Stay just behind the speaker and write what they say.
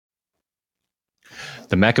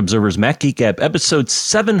The Mac Observer's Mac Geek Gab, episode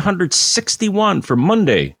 761 for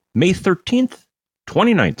Monday, May 13th,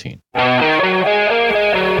 2019.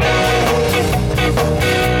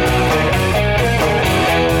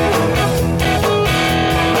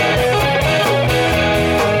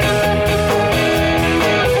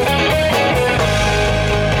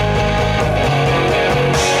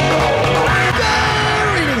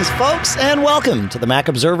 Folks, and welcome to the Mac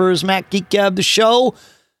Observer's Mac Geek Gab, the show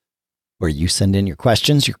where you send in your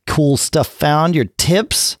questions, your cool stuff found, your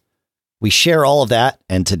tips. We share all of that,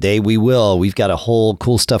 and today we will. We've got a whole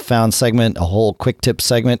cool stuff found segment, a whole quick tip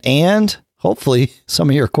segment, and hopefully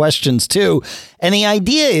some of your questions too. And the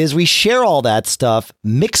idea is we share all that stuff,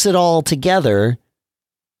 mix it all together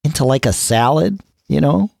into like a salad, you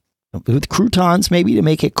know, with croutons maybe to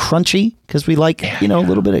make it crunchy, because we like, a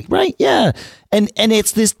little bit of, right? Yeah. And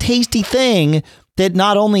it's this tasty thing that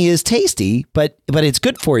not only is tasty, but it's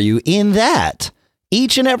good for you in that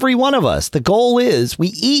each and every one of us, the goal is we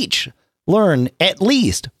each learn at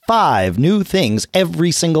least 5 new things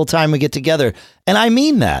every single time we get together. And I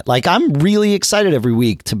mean that. Like, I'm really excited every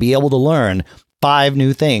week to be able to learn 5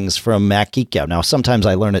 new things from Mac Geek Gab. Now, sometimes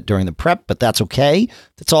I learn it during the prep, but that's okay.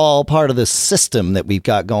 It's all part of the system that we've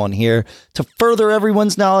got going here to further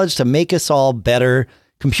everyone's knowledge, to make us all better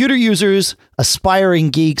computer users, aspiring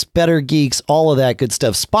geeks, better geeks, all of that good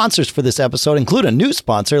stuff. Sponsors for this episode include a new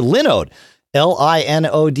sponsor, Linode,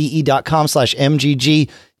 linode.com/MGG.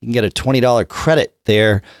 You can get a $20 credit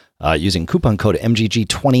there using coupon code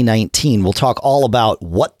MGG2019. We'll talk all about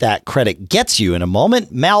what that credit gets you in a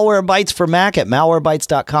moment. Malwarebytes for Mac at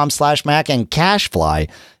malwarebytes.com/Mac and Cashfly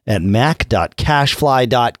at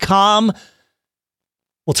mac.cashfly.com.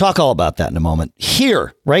 We'll talk all about that in a moment.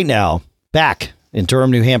 Here, right now, back in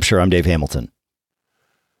Durham, New Hampshire, I'm Dave Hamilton.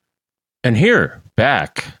 And here,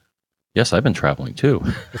 back, yes, I've been traveling too.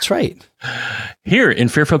 That's right. Here in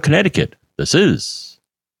Fairfield, Connecticut, this is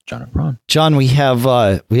John and Ron. John, we have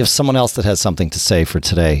someone else that has something to say for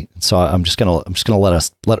today. So I'm just gonna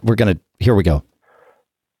here we go.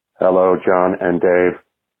 Hello, John and Dave.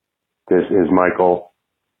 This is Michael.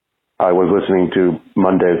 I was listening to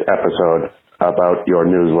Monday's episode about your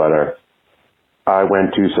newsletter. I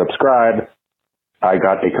went to subscribe. I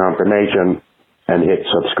got a confirmation and hit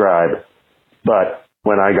subscribe. But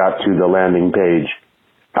when I got to the landing page,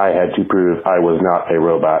 I had to prove I was not a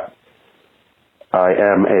robot. I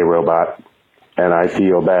am a robot, and I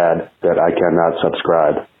feel bad that I cannot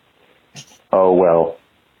subscribe. Oh well.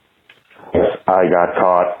 Yes, I got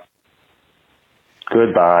caught.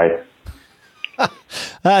 Goodbye.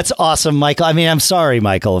 That's awesome, Michael. I mean, I'm sorry,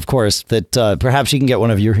 Michael, of course, that perhaps you can get one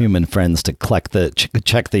of your human friends to check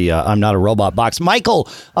the I'm not a robot box. Michael,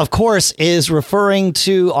 of course, is referring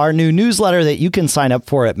to our new newsletter that you can sign up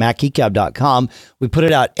for at macgeekgab.com. We put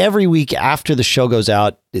it out every week after the show goes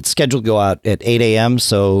out. It's scheduled to go out at 8 a.m.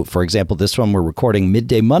 So, for example, this one we're recording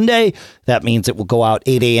midday Monday. That means it will go out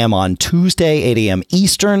 8 a.m. on Tuesday, 8 a.m.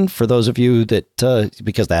 Eastern, for those of you that,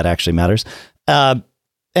 because that actually matters.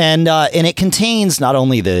 And it contains not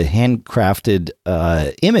only the handcrafted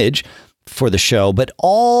image for the show, but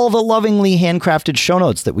all the lovingly handcrafted show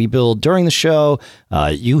notes that we build during the show.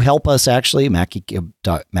 You help us actually,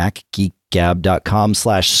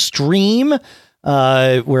 macgeekgab.com/stream,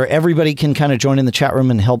 where everybody can kind of join in the chat room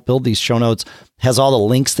and help build these show notes. Has all the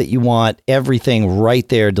links that you want, everything right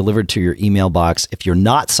there delivered to your email box. If you're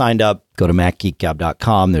not signed up, go to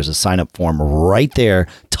macgeekgab.com. There's a sign up form right there.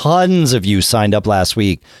 Tons of you signed up last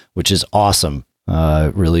week, which is awesome.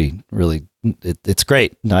 Really, it's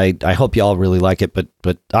great. I hope y'all really like it, but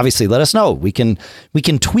obviously let us know. We can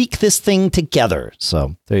tweak this thing together.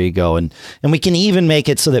 So there you go. And we can even make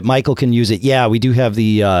it so that Michael can use it. Yeah, we do have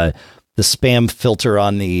the spam filter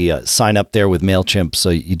on the sign up there with MailChimp.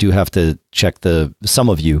 So you do have to check some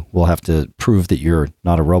of you will have to prove that you're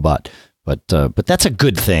not a robot, but that's a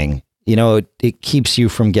good thing. You know, it keeps you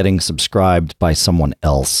from getting subscribed by someone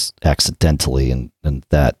else accidentally and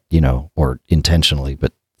that, or intentionally,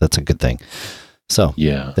 but that's a good thing. So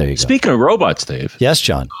yeah, there you go. Speaking of robots, Dave. Yes,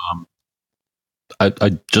 John.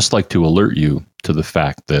 I'd just like to alert you to the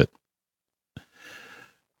fact that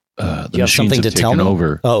the machines have taken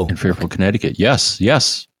over in Fairfield, Connecticut.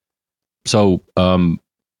 Yes. So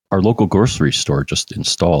our local grocery store just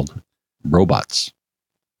installed robots.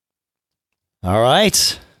 All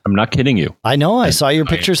right. I'm not kidding you. I know. I saw your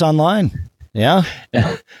pictures online. Yeah.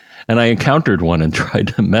 And I encountered one and tried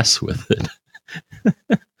to mess with it.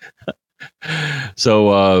 So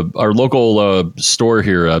our local store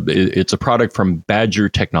here, it's a product from Badger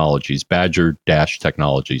Technologies,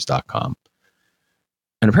 badger-technologies.com.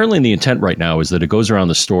 And apparently the intent right now is that it goes around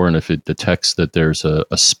the store, and if it detects that there's a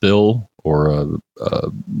spill or for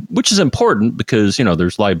which is important because,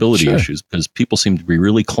 there's liability issues because people seem to be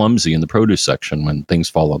really clumsy in the produce section when things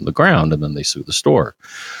fall on the ground and then they sue the store.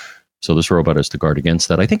 So this robot is to guard against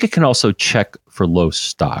that. I think it can also check for low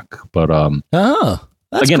stock, but again, cool.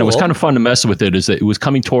 It was kind of fun to mess with it. Is that it was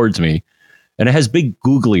coming towards me, and it has big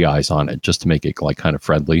googly eyes on it just to make it like kind of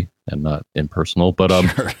friendly and not impersonal. But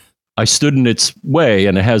I stood in its way,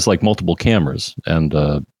 and it has like multiple cameras, and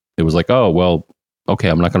it was like, oh well, okay,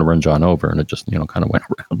 I'm not going to run John over, and it just kind of went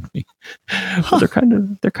around me. But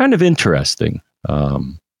they're kind of interesting.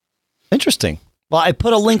 Interesting. Well, I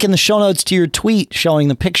put a link in the show notes to your tweet showing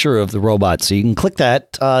the picture of the robot. So you can click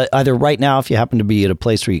that either right now if you happen to be at a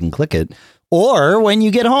place where you can click it, or when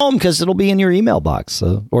you get home because it'll be in your email box.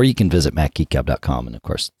 Or you can visit macgeekgab.com. And of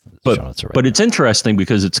course, the show notes are right But it's interesting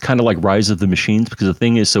because it's kind of like Rise of the Machines, because the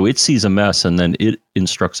thing is, so it sees a mess and then it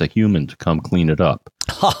instructs a human to come clean it up.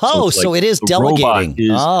 Oh, so it is delegating.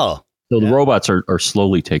 So the robots are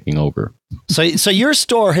slowly taking over. So your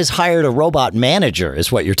store has hired a robot manager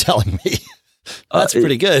is what you're telling me. That's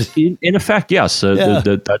pretty good. In effect, yes.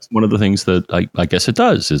 That's one of the things that I guess it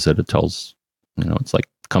does, is that it tells, it's like,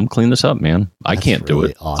 come clean this up, man. I can't do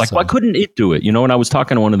it. Awesome. Like, why couldn't it do it? And I was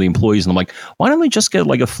talking to one of the employees and I'm like, why don't we just get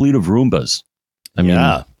like a fleet of Roombas? I mean,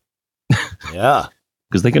 yeah.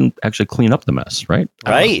 Because they can actually clean up the mess, right?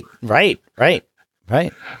 Right.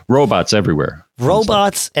 Robots everywhere.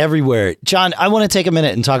 Robots everywhere. John, I want to take a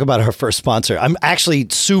minute and talk about our first sponsor. I'm actually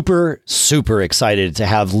super, super excited to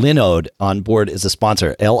have Linode on board as a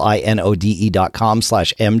sponsor.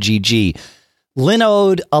 linode.com/MGG.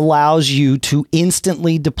 Linode allows you to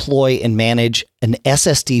instantly deploy and manage an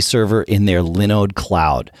SSD server in their Linode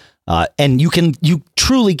cloud. And you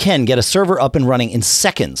truly can get a server up and running in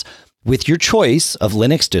seconds with your choice of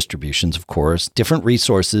Linux distributions, of course, different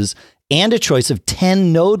resources, and a choice of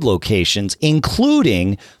 10 node locations,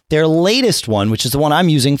 including their latest one, which is the one I'm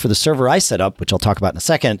using for the server I set up, which I'll talk about in a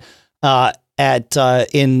second, in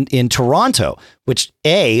Toronto, which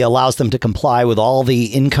allows them to comply with all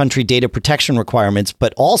the in-country data protection requirements,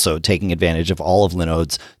 but also taking advantage of all of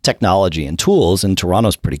Linode's technology and tools. And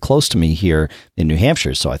Toronto's pretty close to me here in New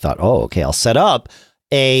Hampshire, so I thought, I'll set up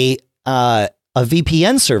a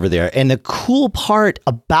VPN server there. And the cool part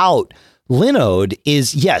about Linode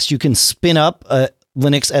is, yes, you can spin up a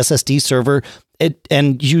Linux SSD server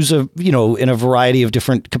and use in a variety of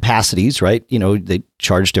different capacities, right? They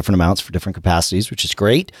charge different amounts for different capacities, which is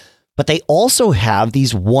great. But they also have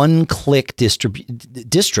these one-click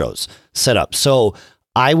distros set up. So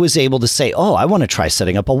I was able to say, I want to try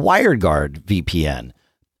setting up a WireGuard VPN.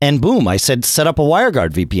 And boom, I said, set up a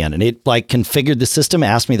WireGuard VPN. And it configured the system,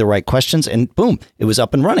 asked me the right questions, and boom, it was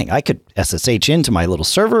up and running. I could SSH into my little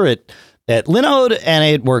server at Linode, and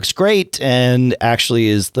it works great, and actually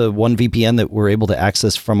is the one VPN that we're able to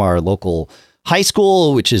access from our local high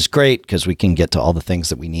school, which is great because we can get to all the things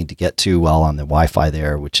that we need to get to while on the Wi-Fi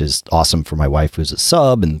there, which is awesome for my wife who's a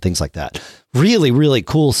sub and things like that. Really, really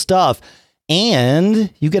cool stuff. And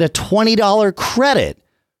you get a $20 credit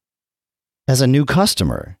as a new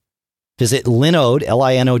customer. Visit Linode,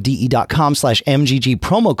 linode.com/MGG,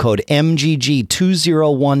 promo code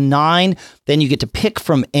MGG2019. Then you get to pick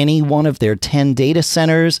from any one of their 10 data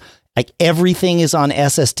centers. Like, everything is on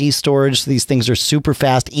SSD storage. So these things are super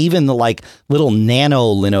fast. Even the little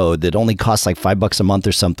nano Linode that only costs $5 a month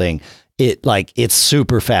or something. It's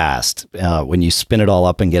super fast when you spin it all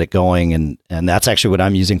up and get it going. And that's actually what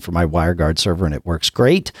I'm using for my WireGuard server, and it works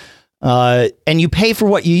great. And you pay for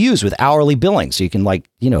what you use with hourly billing. So you can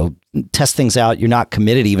test things out. You're not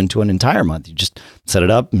committed even to an entire month. You just set it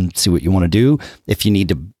up and see what you want to do. If you need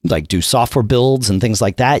to do software builds and things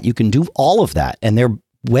like that, you can do all of that. And their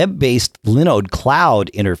web-based Linode cloud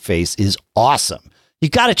interface is awesome. You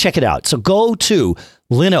got to check it out. So go to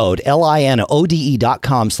Linode,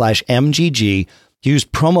 linode.com/MGG. Use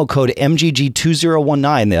promo code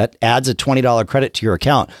MGG2019. That adds a $20 credit to your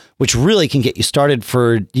account, which really can get you started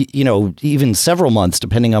for, even several months,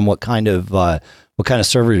 depending on what kind of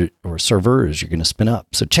server or servers you're going to spin up.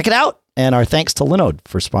 So check it out. And our thanks to Linode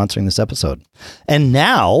for sponsoring this episode. And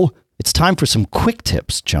now it's time for some quick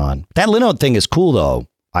tips, John. That Linode thing is cool, though.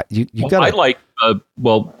 We're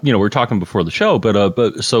talking before the show,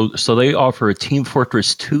 but so they offer a Team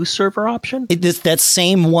Fortress 2 server option. It's that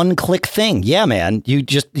same one-click thing. Yeah, man. You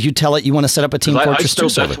tell it you want to set up a Team Fortress 2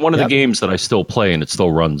 server. That's one of the games that I still play, and it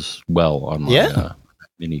still runs well on my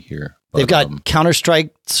mini here. They've got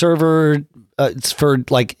Counter-Strike server. It's for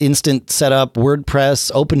instant setup, WordPress,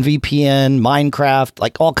 OpenVPN,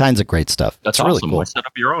 Minecraft, all kinds of great stuff. That's really awesome. Cool. Why set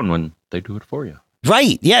up your own when they do it for you?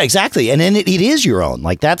 Right. Yeah, exactly. And then it is your own.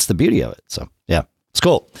 That's the beauty of it. So, yeah, it's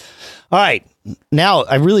cool. All right. now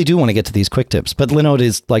I really do want to get to these quick tips, but Linode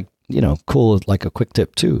is like, cool, like a quick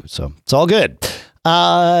tip too. So it's all good.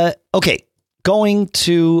 Okay. Going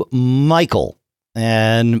to Michael,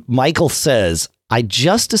 and Michael says, I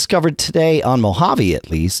just discovered today on Mojave,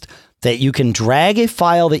 at least, that you can drag a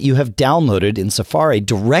file that you have downloaded in Safari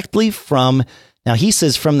directly from, now he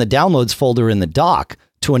says, from the downloads folder in the dock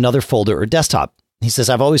to another folder or desktop. He says,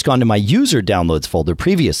 I've always gone to my user downloads folder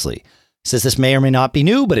previously. He says, this may or may not be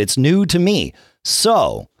new, but it's new to me.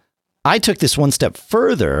 So I took this one step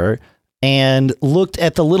further and looked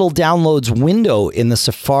at the little downloads window in the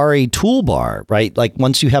Safari toolbar, right? Like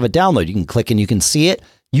once you have a download, you can click and you can see it.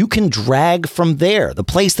 You can drag from there. The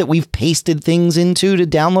place that we've pasted things into to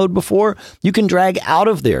download before, you can drag out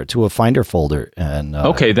of there to a Finder folder. And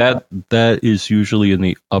okay, that is usually in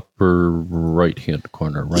the upper right-hand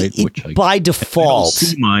corner, right? By default. I don't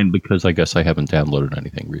see mine because I guess I haven't downloaded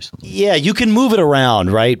anything recently. Yeah, you can move it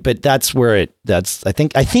around, right? But that's where I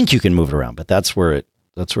think you can move it around, but that's where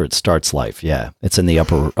it starts life. Yeah, it's in the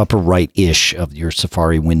upper right-ish of your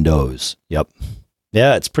Safari windows. Yep.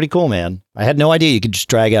 Yeah, it's pretty cool, man. I had no idea you could just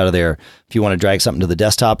drag out of there. If you want to drag something to the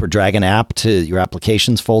desktop or drag an app to your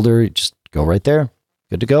applications folder, just go right there.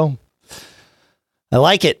 Good to go. I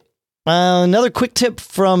like it. Another quick tip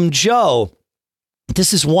from Joe.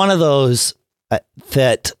 This is one of those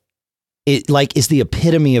that it like is the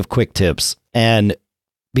epitome of quick tips. And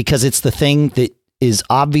because it's the thing that is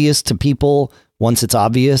obvious to people once it's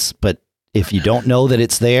obvious, but if you don't know that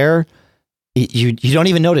it's there, you don't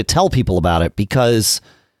even know to tell people about it because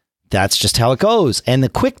that's just how it goes. And the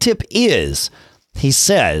quick tip is, he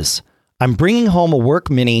says, I'm bringing home a work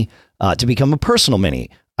mini to become a personal mini.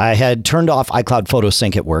 I had turned off iCloud Photo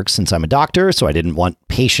Sync at work since I'm a doctor, so I didn't want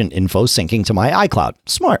patient info syncing to my iCloud.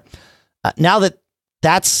 Smart. Now that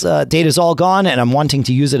that's data's all gone and I'm wanting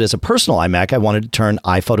to use it as a personal iMac, I wanted to turn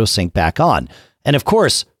iPhoto Sync back on. And of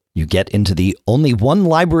course, you get into the only one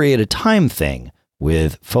library at a time thing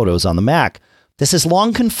with Photos on the Mac. This has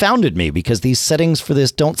long confounded me because these settings for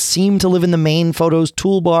this don't seem to live in the main Photos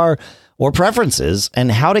toolbar or preferences,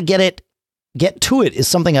 and how to get to it is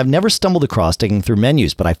something I've never stumbled across digging through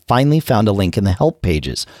menus, but I finally found a link in the help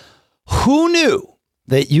pages. Who knew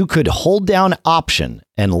that you could hold down Option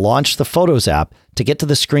and launch the Photos app to get to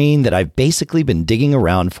the screen that I've basically been digging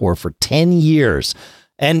around for 10 years?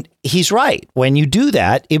 And he's right. When you do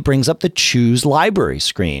that, it brings up the Choose Library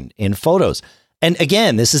screen in Photos. And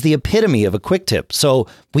again, this is the epitome of a quick tip. So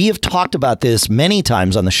we have talked about this many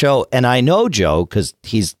times on the show. And I know Joe, because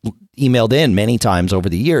he's emailed in many times over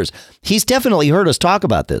the years, he's definitely heard us talk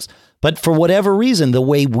about this. But for whatever reason, the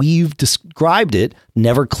way we've described it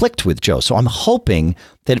never clicked with Joe. So I'm hoping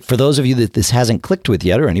that for those of you that this hasn't clicked with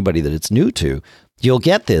yet, or anybody that it's new to, you'll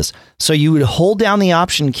get this. So you would hold down the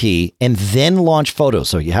Option key and then launch Photos.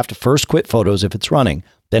 So you have to first quit Photos if it's running.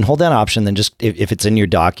 Then hold that Option. Then just if it's in your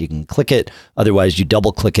dock, you can click it. Otherwise, you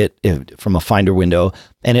double click it from a Finder window,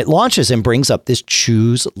 and it launches and brings up this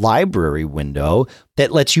Choose Library window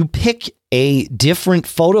that lets you pick a different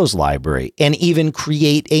Photos library and even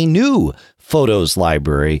create a new Photos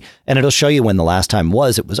library. And it'll show you when the last time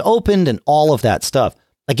it was opened and all of that stuff.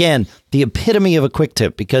 Again, the epitome of a quick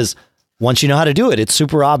tip, because once you know how to do it, it's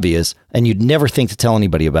super obvious and you'd never think to tell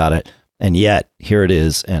anybody about it. And yet, here it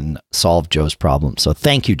is, and solve Joe's problem. So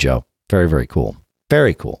thank you, Joe. Very, very cool.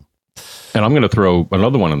 Very cool. And I'm going to throw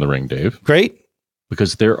another one in the ring, Dave. Great.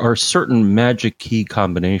 Because there are certain magic key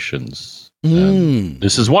combinations.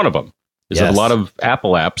 This is one of them. Is that a lot of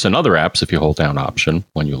Apple apps and other apps, if you hold down Option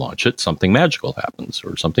when you launch it, something magical happens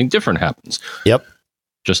or something different happens. Yep.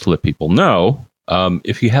 Just to let people know,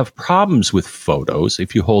 if you have problems with Photos,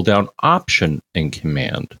 if you hold down Option and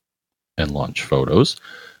Command and launch Photos,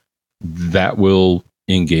 that will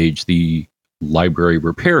engage the library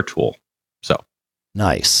repair tool. So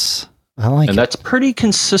nice. I like and it. That's pretty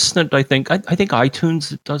consistent, I think. I think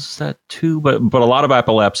iTunes does that too, but a lot of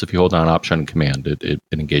Apple apps, if you hold down Option and Command, it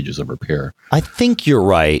engages a repair. I think you're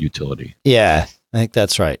right. Utility. Yeah, I think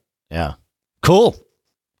that's right. Yeah. Cool.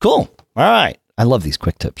 All right. I love these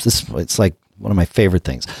quick tips. It's like one of my favorite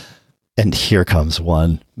things. And here comes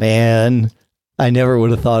one. Man, I never would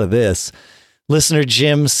have thought of this. Listener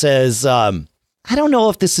Jim says, I don't know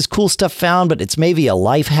if this is cool stuff found, but it's maybe a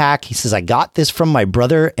life hack. He says, I got this from my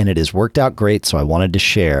brother and it has worked out great, so I wanted to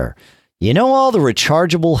share. You know, all the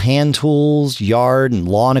rechargeable hand tools, yard and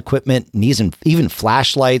lawn equipment, and even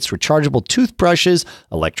flashlights, rechargeable toothbrushes,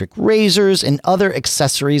 electric razors, and other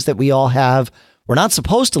accessories that we all have. We're not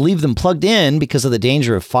supposed to leave them plugged in because of the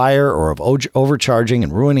danger of fire or of overcharging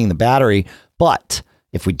and ruining the battery. But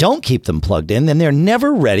if we don't keep them plugged in, then they're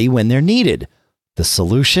never ready when they're needed. The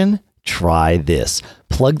solution? Try this.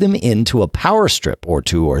 plug them into a power strip or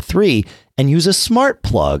 2 or 3 and use a smart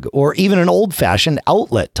plug or even an old-fashioned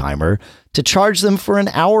outlet timer to charge them for an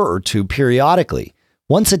hour or 2 periodically.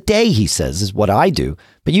 Once a day, he says, is what I do,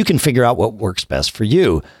 but you can figure out what works best for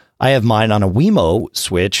you. I have mine on a Wemo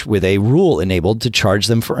switch with a rule enabled to charge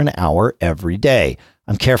them for an hour every day.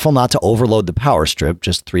 I'm careful not to overload the power strip,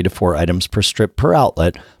 just 3 to 4 items per strip per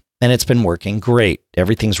outlet, and it's been working great.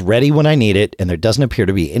 Everything's ready when I need it, and there doesn't appear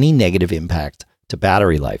to be any negative impact to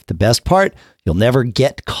battery life. The best part, you'll never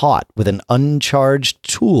get caught with an uncharged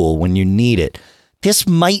tool when you need it. This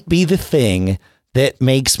might be the thing that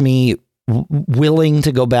makes me willing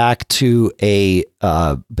to go back to a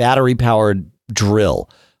battery-powered drill.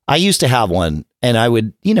 I used to have one, and I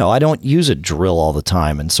would, I don't use a drill all the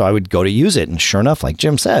time, and so I would go to use it, and sure enough, like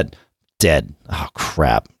Jim said, dead. Oh,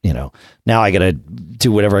 crap. Now I got to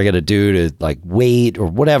do whatever I got to do to like wait or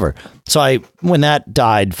whatever. So when that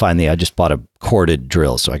died, finally, I just bought a corded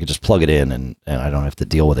drill so I could just plug it in and I don't have to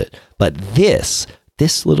deal with it. But this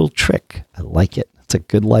little trick, I like it. It's a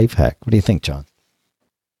good life hack. What do you think, John?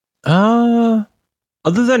 Other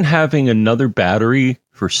than having another battery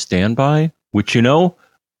for standby, which,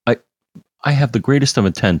 I have the greatest of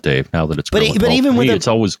intent, Dave, now that it's going but even with it's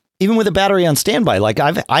always even with a battery on standby, like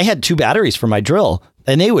I had 2 batteries for my drill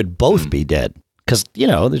and they would both be dead because,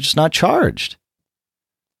 they're just not charged.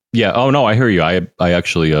 Yeah. Oh, no, I hear you. I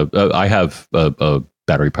actually, I have a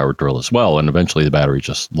battery powered drill as well. And eventually the battery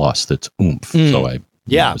just lost its oomph. So I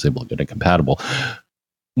was able to get it compatible.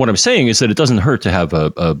 What I'm saying is that it doesn't hurt to have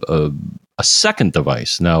a second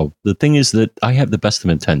device. Now, the thing is that I have the best of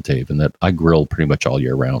intent, Dave, and that I grill pretty much all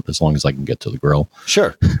year round as long as I can get to the grill.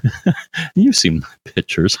 Sure. You've seen my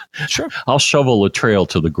pictures. Sure. I'll shovel a trail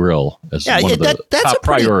to the grill as one of the top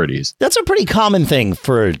priorities. That's a pretty common thing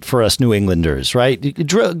for us New Englanders, right? You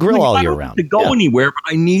grill all year round. I don't need to go anywhere, but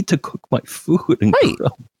I need to cook my food and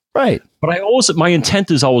grill. Right. But my intent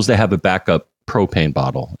is always to have a backup propane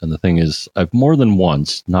bottle. And the thing is, I've more than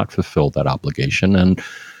once not fulfilled that obligation. And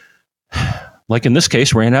like in this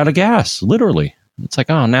case, ran out of gas, literally. It's like,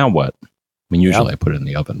 oh, now what? I mean, usually I put it in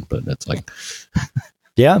the oven, but it's like.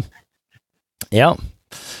 Yeah. All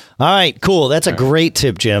right, cool. That's a great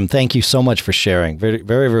tip, Jim. Thank you so much for sharing. Very,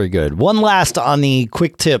 very, very good. One last on the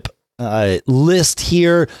quick tip list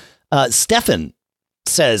here. Stephan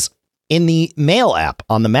says, in the Mail app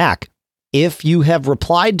on the Mac, if you have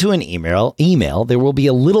replied to an email, there will be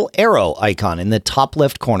a little arrow icon in the top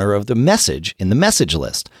left corner of the message in the message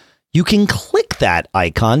list. You can click that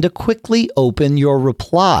icon to quickly open your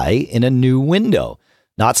reply in a new window.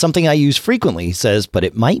 Not something I use frequently, he says, but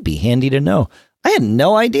it might be handy to know. I had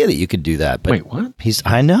no idea that you could do that. But wait, what?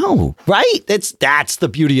 I know, right? That's the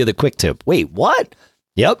beauty of the quick tip. Wait, what?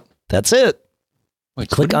 Yep, that's it. Wait,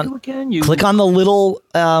 click on the little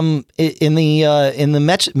in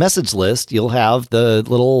the message list. You'll have the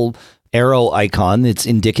little arrow icon that's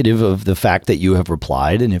indicative of the fact that you have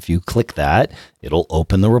replied, and if you click that, it'll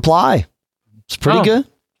open the reply. It's pretty good.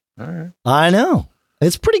 All right. I know,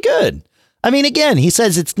 it's pretty good. I mean, again, he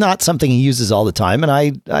says it's not something he uses all the time, and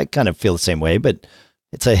I kind of feel the same way, but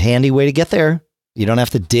it's a handy way to get there. You don't have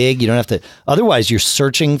to dig. You don't have to. Otherwise, you're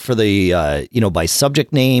searching for the, by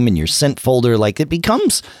subject name in your sent folder. Like, it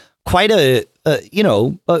becomes quite a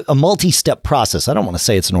multi-step process. I don't want to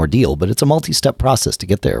say it's an ordeal, but it's a multi-step process to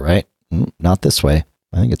get there, right? Not this way.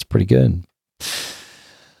 I think it's pretty good.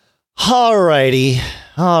 All righty.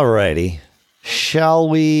 Shall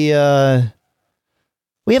we?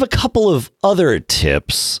 We have a couple of other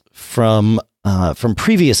tips from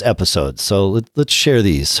previous episodes. So let's share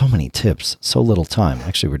these. So many tips, so little time.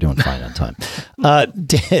 Actually, we're doing fine on time.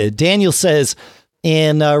 Daniel says,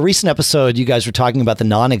 in a recent episode, you guys were talking about the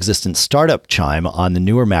non-existent startup chime on the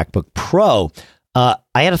newer MacBook Pro. I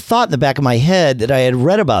had a thought in the back of my head that I had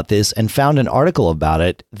read about this and found an article about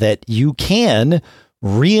it that you can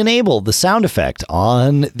re-enable the sound effect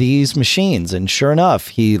on these machines. And sure enough,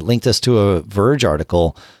 he linked us to a Verge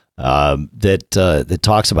article that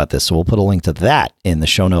talks about this. So we'll put a link to that in the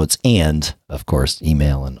show notes and, of course,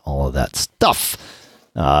 email and all of that stuff.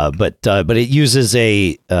 But it uses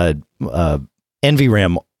a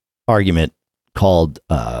NVRAM argument called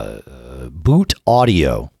boot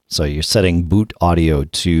audio. So you're setting boot audio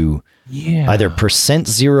to either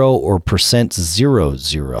 %0 or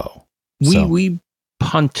 %00. We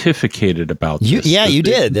pontificated about this. You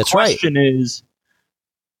did. That's right. The question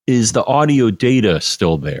is the audio data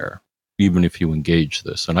still there, even if you engage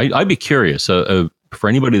this? And I'd be curious for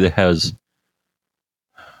anybody that has.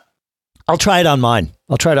 I'll try it on mine.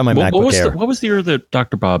 I'll try it on my MacBook Air. What was the year that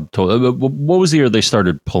Dr. Bob told? What was the year they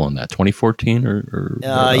started pulling that? 2014 or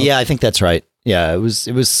yeah, I think that's right. Yeah, it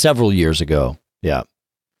was several years ago. Yeah.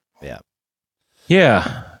 Yeah.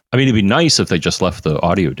 Yeah. I mean, it'd be nice if they just left the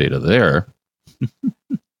audio data there.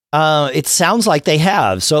 It sounds like they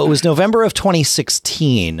have. So it was November of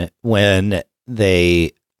 2016 when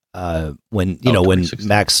they, when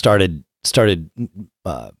Macs started,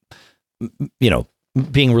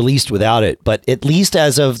 being released without it. But at least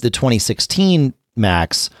as of the 2016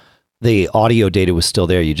 Macs, the audio data was still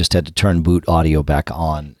there. You just had to turn boot audio back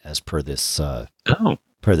on as per this.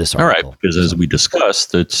 Per this article. All right, because as we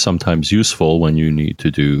discussed, it's sometimes useful when you need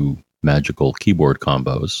to do magical keyboard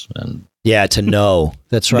combos and to know.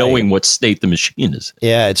 That's right. Knowing what state the machine is.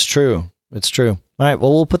 Yeah, it's true. It's true. All right,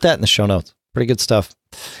 well, we'll put that in the show notes. Pretty good stuff.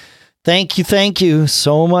 Thank you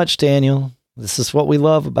so much, Daniel. This is what we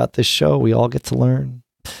love about this show. We all get to learn.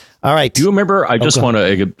 All right. Do you remember? I just want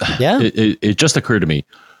to. Yeah. It just occurred to me.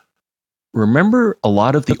 Remember a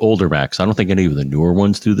lot of the older Macs? I don't think any of the newer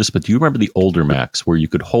ones do this, but do you remember the older Macs where you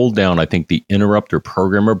could hold down, I think, the interrupt or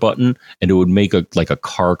programmer button, and it would make a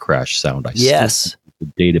car crash sound? Yes. The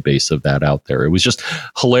database of that out there. It was just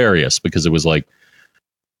hilarious because it was like,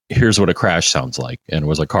 here's what a crash sounds like, and it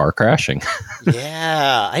was a car crashing.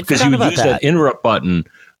 Yeah, I because you would use that interrupt button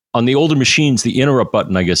on the older machines. The interrupt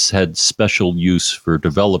button, I guess, had special use for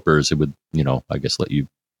developers. It would, I guess, let you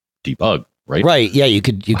debug. Right. Yeah. You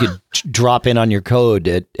could drop in on your code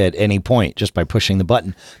at any point just by pushing the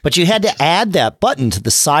button, but you had to add that button to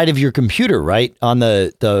the side of your computer, right? On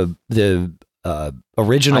the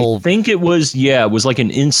original. I think it was like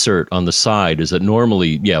an insert on the side. Is that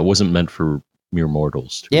normally? Yeah, it wasn't meant for mere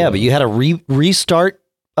mortals. But you had a restart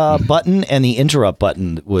button, and the interrupt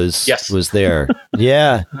button was there.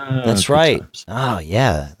 Yeah, that's right. Times. Oh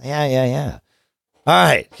yeah. All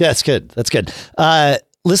right. Yeah, that's good.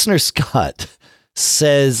 Listener Scott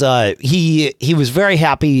says he was very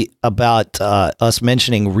happy about us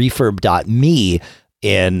mentioning refurb.me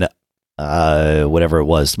in whatever it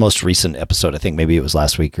was, most recent episode. I think maybe it was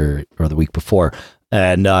last week or the week before.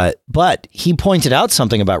 And but he pointed out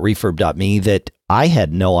something about refurb.me that I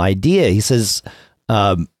had no idea. He says,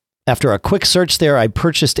 after a quick search there, I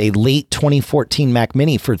purchased a late 2014 Mac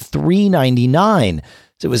Mini for $399.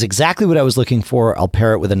 So it was exactly what I was looking for. I'll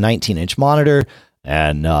pair it with a 19-inch monitor.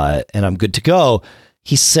 And I'm good to go.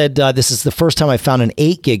 He said, this is the first time I found an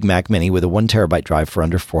 8 gig Mac Mini with a 1 terabyte drive for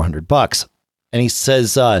under $400. And he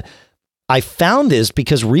says, I found this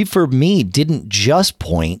because Refurb Me didn't just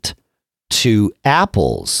point to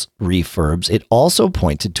Apple's refurbs. It also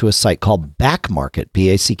pointed to a site called Backmarket,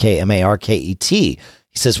 Backmarket. He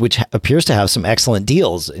says, which appears to have some excellent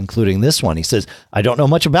deals, including this one. He says, I don't know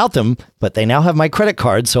much about them, but they now have my credit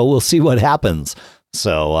card, so we'll see what happens.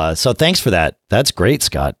 So thanks for that. That's great,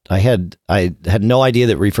 Scott. I had no idea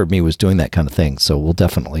that Refurb Me was doing that kind of thing. So we'll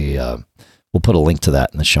definitely, we'll put a link to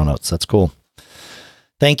that in the show notes. That's cool.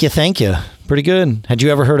 Thank you. Pretty good. Had you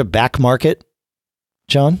ever heard of Backmarket,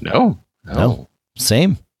 John? No.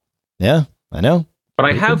 Same. Yeah, I know. But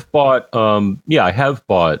I have bought, I have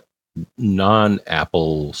bought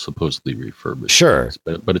non-Apple supposedly refurbished. Sure.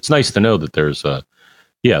 Things, but it's nice to know that there's that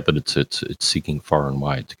it's seeking far and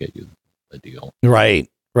wide to get you a deal. Right.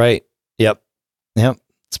 Yep.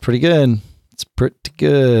 It's pretty good.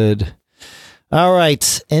 All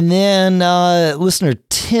right. And then listener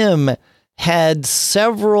Tim had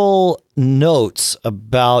several notes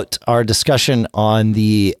about our discussion on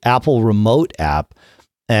the Apple Remote app.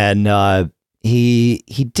 And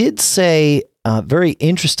he did say very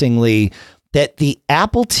interestingly that the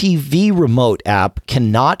Apple TV Remote app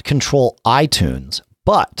cannot control iTunes,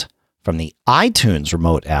 but from the iTunes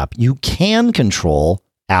Remote app, you can control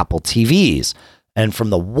Apple TVs. And from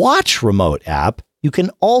the Watch Remote app, you can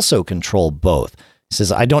also control both. He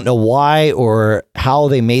says, I don't know why or how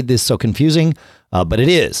they made this so confusing, but it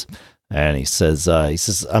is. And he says,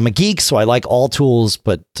 I'm a geek, so I like all tools,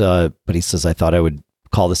 but he says, I thought I would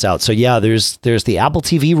call this out. So yeah, there's the Apple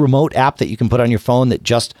TV Remote app that you can put on your phone that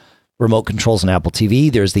just remote controls an Apple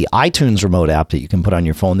TV. There's the iTunes Remote app that you can put on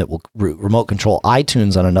your phone that will remote control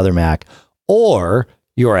iTunes on another Mac or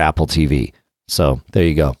your Apple TV. So there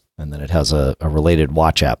you go. And then it has a related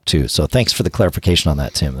Watch app too. So thanks for the clarification on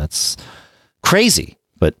that, Tim. That's crazy,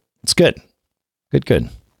 but it's good. Good.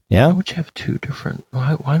 Yeah. Why would you have two different?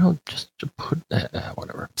 Why don't just put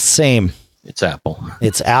whatever? Same. It's Apple.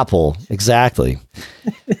 It's Apple. Exactly.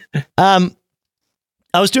 I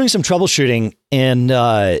was doing some troubleshooting and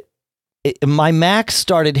my Mac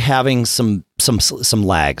started having some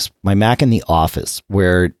lags. My Mac in the office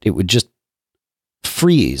where it would just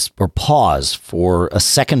freeze or pause for a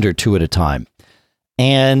second or two at a time.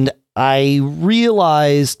 And I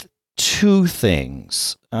realized two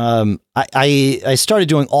things. I started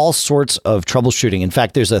doing all sorts of troubleshooting. In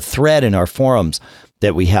fact, there's a thread in our forums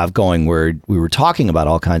that we have going where we were talking about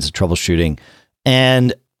all kinds of troubleshooting.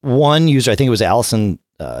 And one user, I think it was Allison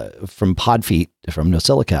from Podfeet, from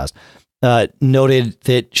NosillaCast, noted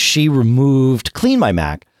that she removed Clean My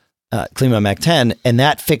Mac 10, and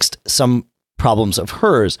that fixed some problems of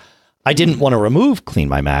hers. I didn't want to remove Clean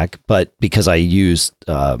My Mac, but because I used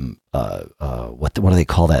what do they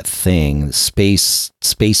call that thing? Space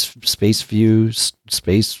view,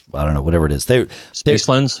 space. I don't know, whatever it is. Space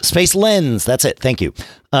lens. Space lens. That's it. Thank you.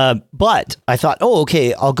 But I thought,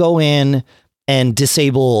 okay, I'll go in and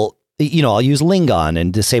disable. I'll use Lingon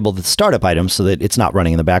and disable the startup items so that it's not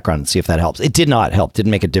running in the background and see if that helps. It did not help.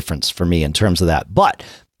 Didn't make a difference for me in terms of that. But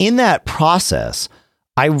in that process,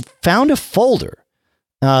 I found a folder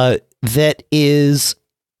that is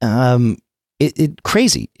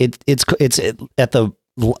crazy. It's at the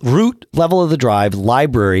root level of the drive,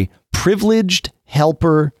 library, privileged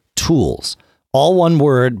helper tools, all one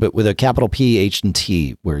word, but with a capital P, H, and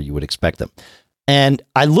T where you would expect them. And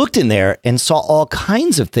I looked in there and saw all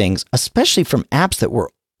kinds of things, especially from apps that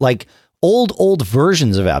were like old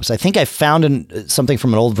versions of apps. I think I found something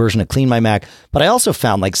from an old version of Clean My Mac, but I also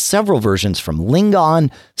found like several versions from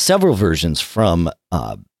Lingon, several versions from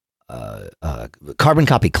Carbon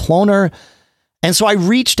Copy Cloner. And so I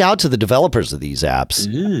reached out to the developers of these apps.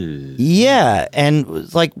 Ooh. Yeah. And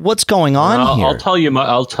was like, what's going on here? I'll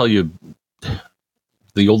tell you,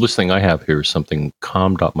 the oldest thing I have here is something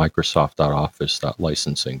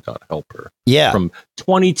com.microsoft.office.licensing.helper. Yeah. From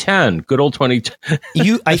 2010. Good old 2010.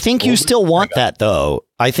 I think you still want that, though.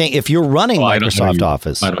 I think if you're running Microsoft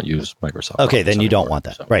Office. I don't use Microsoft Okay, Office then you anymore, don't want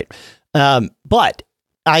that. so. Right. But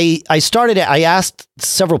I asked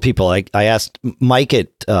several people. I asked Mike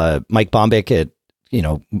Bombick at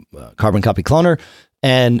Carbon Copy Cloner,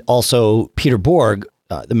 and also Peter Borg,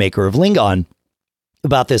 the maker of Lingon,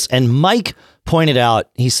 about this. And Mike pointed out,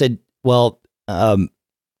 he said, well,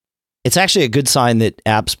 it's actually a good sign that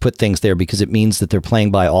apps put things there because it means that they're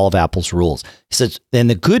playing by all of Apple's rules. He says, then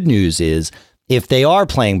the good news is if they are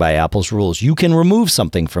playing by Apple's rules, you can remove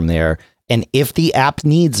something from there. And if the app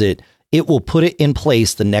needs it, it will put it in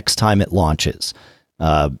place the next time it launches.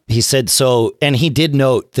 He said so, and he did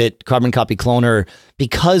note that Carbon Copy Cloner,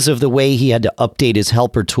 because of the way he had to update his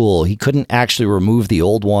helper tool, he couldn't actually remove the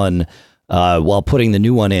old one while putting the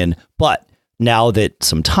new one in. But now that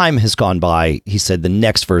some time has gone by, he said the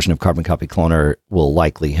next version of Carbon Copy Cloner will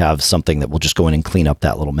likely have something that will just go in and clean up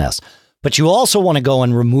that little mess. But you also want to go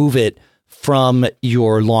and remove it from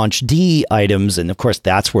your Launch D items. And of course,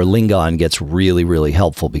 that's where Lingon gets really, really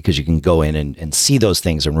helpful because you can go in and see those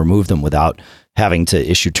things and remove them without having to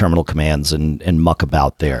issue terminal commands and muck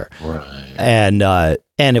about there. Right. And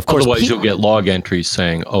of course, otherwise you'll get log entries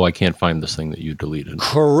saying, "Oh, I can't find this thing that you deleted."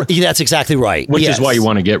 That's exactly right. Which is why you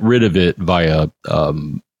want to get rid of it via.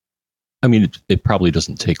 It probably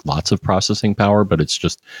doesn't take lots of processing power, but it's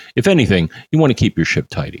just, if anything, you want to keep your ship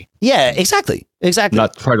tidy. Yeah, exactly.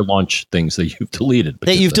 Not try to launch things that you've deleted.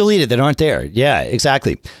 That aren't there. Yeah,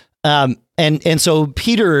 exactly. And so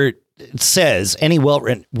Peter says any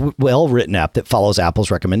well-written app that follows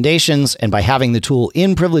Apple's recommendations, and by having the tool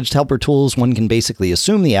in privileged helper tools, one can basically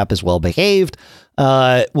assume the app is well behaved.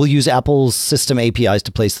 We'll use Apple's system APIs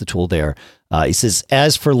to place the tool there. He says,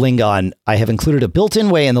 as for Lingon, I have included a built-in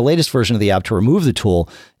way in the latest version of the app to remove the tool.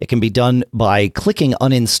 It can be done by clicking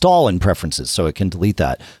uninstall in preferences, so it can delete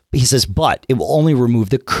that. He says, but it will only remove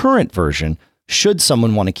the current version should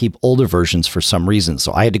someone want to keep older versions for some reason.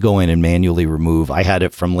 So I had to go in and manually remove. I had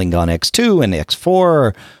it from Lingon X2 and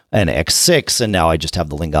X4 and X6, and now I just have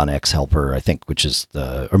the Lingon X helper, I think, which is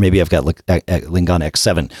or maybe I've got Lingon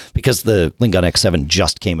X7 because the Lingon X7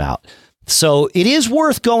 just came out. So it is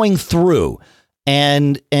worth going through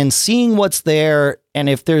and seeing what's there. And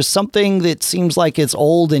if there's something that seems like it's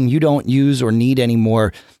old and you don't use or need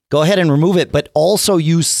anymore, go ahead and remove it, but also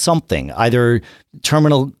use something, either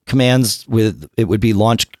terminal commands it would be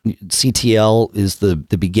launch CTL is the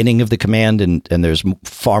beginning of the command. And there's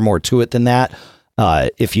far more to it than that.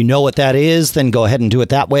 If you know what that is, then go ahead and do it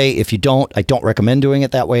that way. If you don't, I don't recommend doing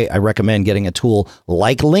it that way. I recommend getting a tool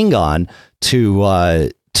like Lingon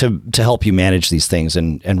to help you manage these things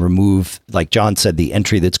and remove, like John said, the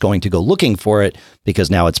entry that's going to go looking for it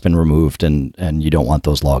because now it's been removed and you don't want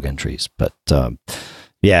those log entries. But there's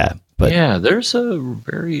a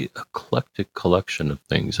very eclectic collection of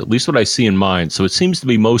things, at least what I see in mine. So it seems to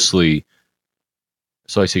be mostly,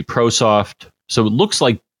 so I see ProSoft. So it looks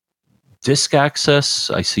like disk access.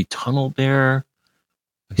 I see tunnel there.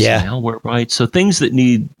 I see malware, right? So things that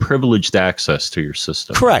need privileged access to your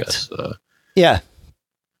system. Correct. Yeah.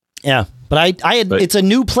 Yeah. But it's a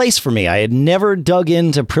new place for me. I had never dug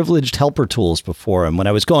into privileged helper tools before. And when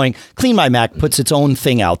I was going, Clean My Mac puts its own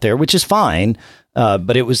thing out there, which is fine.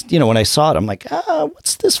 But it was, when I saw it, I'm like,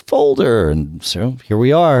 what's this folder? And so here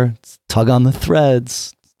we are. It's tug on the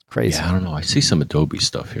threads. Crazy. Yeah, I don't know. I see some Adobe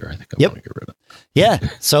stuff here. I think I want to get rid of. Yeah.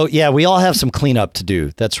 So we all have some cleanup to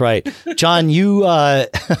do. That's right. John, you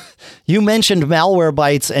you mentioned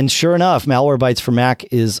Malwarebytes, and sure enough, Malwarebytes for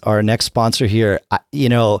Mac is our next sponsor here.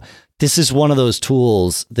 This is one of those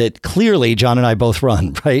tools that clearly John and I both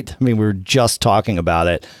run, right? I mean, we were just talking about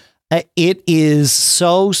it. It is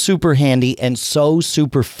so super handy and so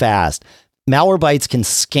super fast. Malwarebytes can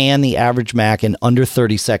scan the average Mac in under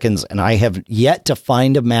 30 seconds, and I have yet to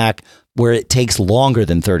find a Mac where it takes longer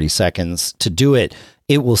than 30 seconds to do it.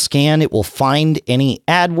 It will scan, it will find any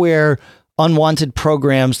adware, unwanted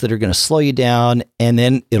programs that are going to slow you down, and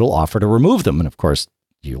then it'll offer to remove them. And of course,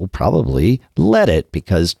 you'll probably let it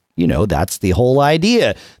because, that's the whole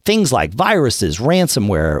idea. Things like viruses,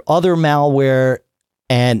 ransomware, other malware,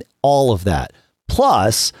 and all of that.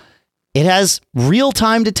 Plus, it has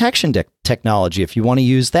real-time detection technology if you want to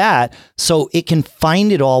use that, so it can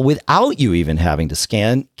find it all without you even having to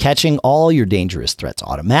scan, catching all your dangerous threats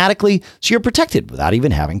automatically, so you're protected without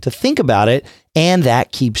even having to think about it, and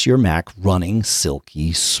that keeps your Mac running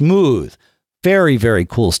silky smooth. Very, very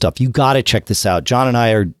cool stuff. You got to check this out. John and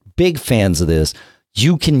I are big fans of this.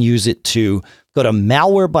 You can use it too. Go to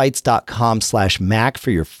malwarebytes.com/Mac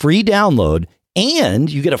for your free download. And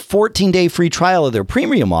you get a 14-day free trial of their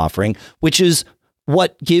premium offering, which is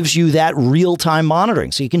what gives you that real-time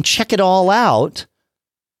monitoring. So you can check it all out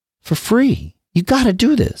for free. You got to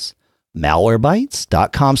do this.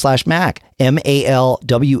 Malwarebytes.com/Mac.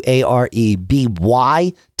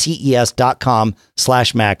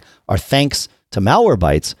 MALWAREBYTES.com/Mac. Our thanks to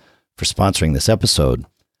Malwarebytes for sponsoring this episode.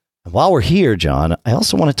 And while we're here, John, I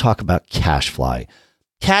also want to talk about CacheFly.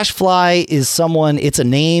 CacheFly is it's a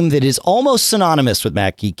name that is almost synonymous with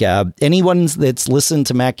Mac Geek Gab. Anyone that's listened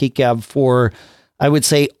to Mac Geek Gab for, I would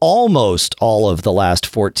say, almost all of the last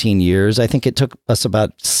 14 years. I think it took us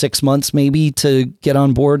about 6 months maybe to get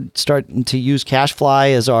on board, starting to use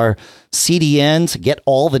CacheFly as our CDN to get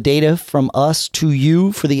all the data from us to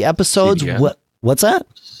you for the episodes. What's that?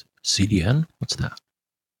 CDN? What's that?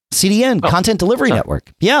 CDN, Content Delivery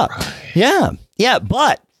Network. Yeah. Right. Yeah.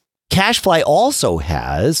 But CacheFly also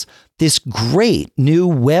has this great new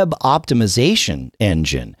web optimization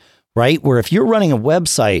engine, right? Where if you're running a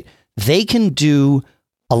website, they can do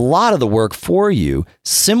a lot of the work for you,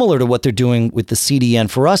 similar to what they're doing with the CDN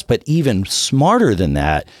for us, but even smarter than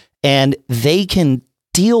that. And they can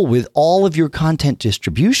deal with all of your content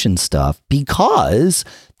distribution stuff because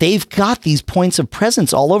they've got these points of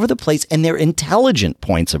presence all over the place, and they're intelligent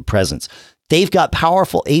points of presence. They've got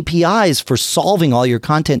powerful APIs for solving all your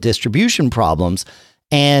content distribution problems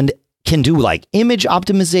and can do like image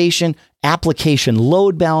optimization, application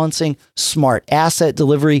load balancing, smart asset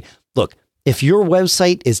delivery. Look, if your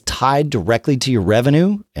website is tied directly to your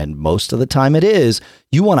revenue, and most of the time it is,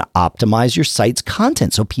 you want to optimize your site's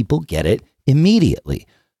content so people get it immediately.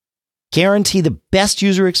 Guarantee the best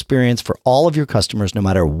user experience for all of your customers, no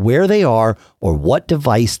matter where they are or what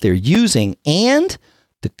device they're using. And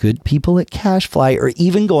the good people at CacheFly are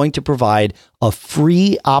even going to provide a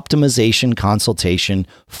free optimization consultation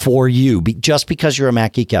for you just because you're a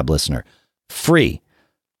Mac Geek Gab listener. Free.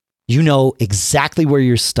 You know exactly where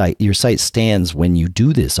your site stands when you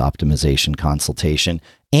do this optimization consultation,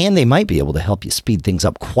 and they might be able to help you speed things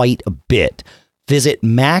up quite a bit. Visit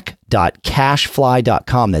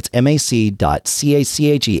mac.cachefly.com. That's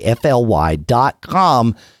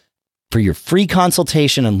mac.cachefly.com for your free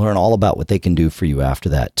consultation and learn all about what they can do for you after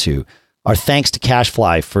that, too. Our thanks to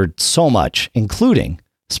CacheFly for so much, including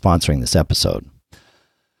sponsoring this episode.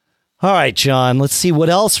 All right, John, let's see what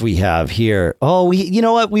else we have here. Oh, you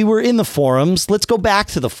know what? We were in the forums. Let's go back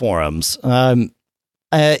to the forums. In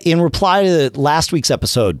reply to last week's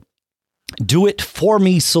episode, Do It For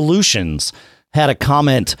Me Solutions had a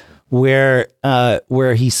comment where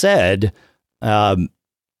he said, and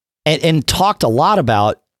talked a lot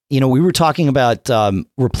about, we were talking about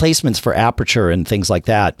replacements for Aperture and things like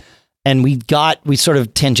that. And we sort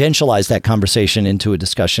of tangentialized that conversation into a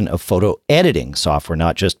discussion of photo editing software,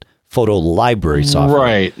 not just photo library software.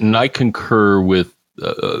 Right. And I concur with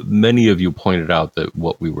many of you pointed out that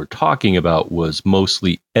what we were talking about was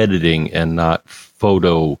mostly editing and not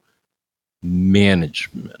photo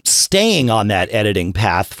management. Staying on that editing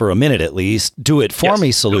path for a minute at least, Do It For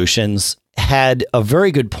Me Solutions had a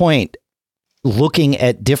very good point looking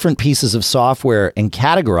at different pieces of software and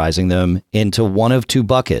categorizing them into one of two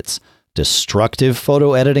buckets: destructive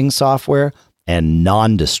photo editing software and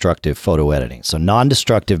non-destructive photo editing. So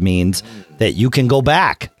non-destructive means that you can go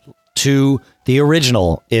back to the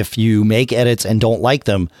original if you make edits and don't like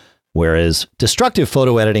them, whereas destructive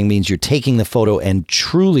photo editing means you're taking the photo and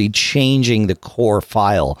truly changing the core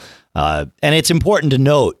file. And it's important to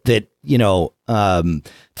note that,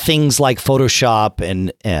 things like Photoshop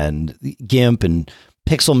and GIMP and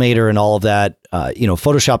Pixelmator and all of that,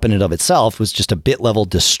 Photoshop in and of itself was just a bit level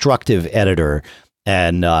destructive editor.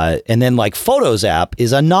 And then like Photos app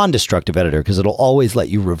is a non-destructive editor because it'll always let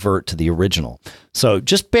you revert to the original. So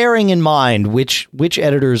just bearing in mind which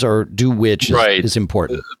editors do which is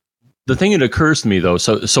important. The thing that occurs to me though,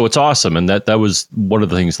 so it's awesome. And that was one of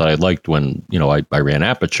the things that I liked when, I ran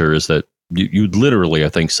Aperture is that you'd literally, I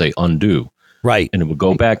think, say undo. Right. And it would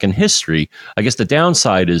go back in history. I guess the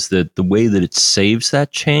downside is that the way that it saves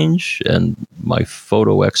that change, and my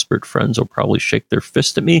photo expert friends will probably shake their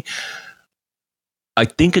fist at me. I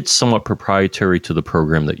think it's somewhat proprietary to the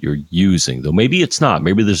program that you're using, though maybe it's not.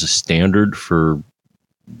 Maybe there's a standard for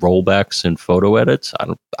rollbacks in photo edits. I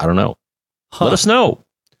don't know. Huh. Let us know.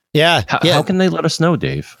 Yeah. How can they let us know,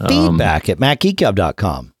 Dave? Feedback at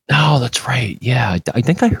macgeekgab.com. Oh, that's right. Yeah. I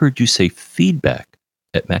think I heard you say feedback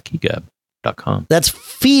at macgeekgab.com. That's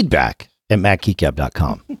feedback at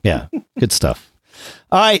macgeekgab.com. Yeah. Good stuff.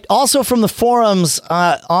 All right. Also from the forums,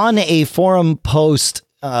 on a forum post,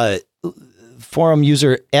 forum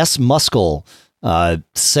user S. Muskell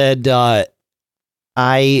said,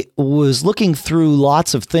 I was looking through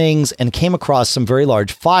lots of things and came across some very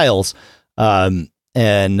large files. And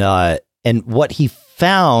what he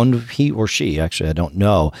found, he or she, actually, I don't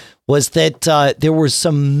know, was that there were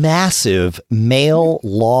some massive mail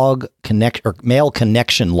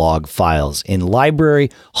connection log files in library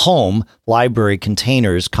home, library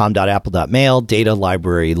containers, com.apple.mail, data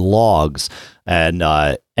library logs. And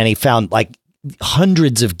he found like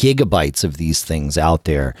hundreds of gigabytes of these things out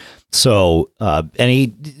there. So, and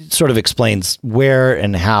he sort of explains where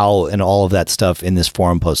and how and all of that stuff in this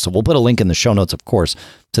forum post. So we'll put a link in the show notes, of course,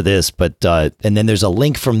 to this, but, and then there's a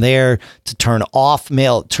link from there to turn off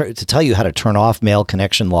mail, to tell you how to turn off mail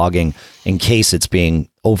connection logging in case it's being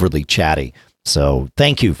overly chatty. So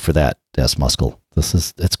thank you for that, S. Muskell.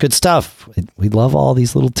 It's good stuff. We love all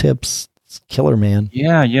these little tips. It's killer, man.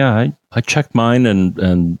 Yeah. I checked mine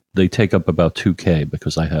and they take up about 2K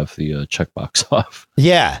because I have the checkbox off.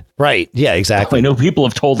 Yeah, right. Yeah, exactly. I know people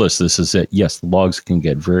have told us this is it. Yes, the logs can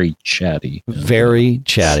get very chatty. Very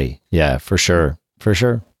chatty. Yeah, for sure. For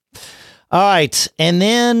sure. All right. And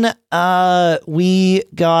then we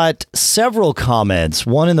got several comments.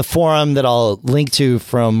 One in the forum that I'll link to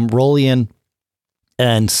from Rolian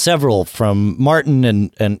and several from Martin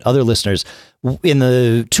and other listeners. In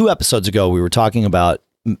the 2 episodes ago, we were talking about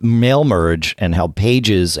mail merge and how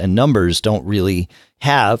pages and numbers don't really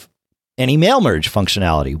have any mail merge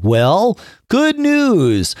functionality. Well, good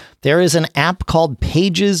news. There is an app called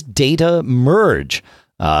Pages Data Merge.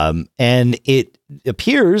 And it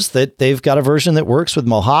appears that they've got a version that works with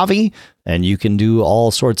Mojave, and you can do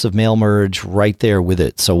all sorts of mail merge right there with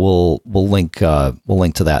it. So we'll link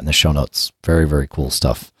to that in the show notes. Very, very cool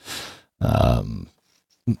stuff.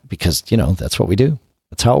 Because that's what we do.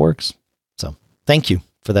 That's how it works. So thank you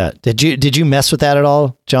for that. Did you mess with that at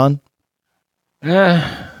all, John?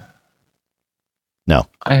 No,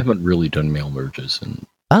 I haven't really done mail merges.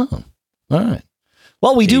 Oh, all right.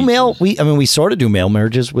 Well, we do mail. We sort of do mail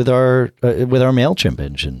merges with our MailChimp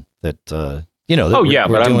engine that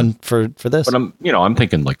we're doing for this. But I'm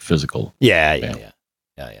thinking like physical. Yeah.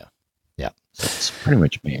 So it's pretty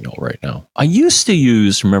much manual right now. I used to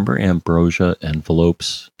use, remember, Ambrosia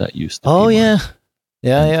envelopes that used to. Oh be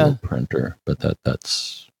yeah. Printer, but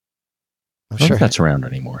that's. I'm sure that's around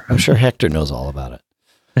anymore. I'm sure Hector knows all about it.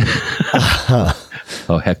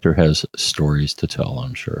 Oh, Hector has stories to tell,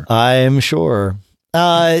 I'm sure. I'm sure.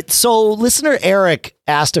 So listener Eric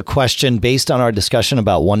asked a question based on our discussion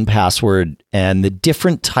about 1Password and the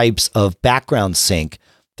different types of background sync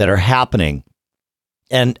that are happening.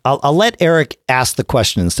 And I'll let Eric ask the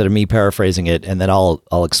question instead of me paraphrasing it, and then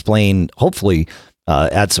I'll explain, hopefully,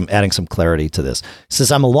 adding some clarity to this. It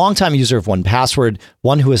says, I'm a longtime user of 1Password,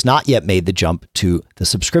 one who has not yet made the jump to the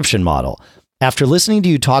subscription model. After listening to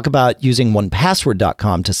you talk about using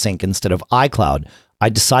 1Password.com to sync instead of iCloud, I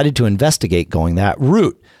decided to investigate going that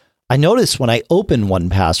route. I notice when I open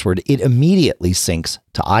 1Password, it immediately syncs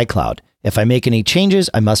to iCloud. If I make any changes,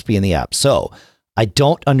 I must be in the app. So I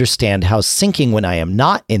don't understand how syncing when I am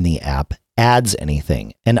not in the app adds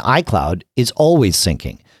anything, and iCloud is always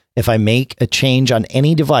syncing. If I make a change on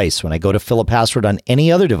any device, when I go to fill a password on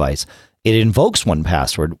any other device, it invokes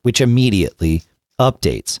 1Password, which immediately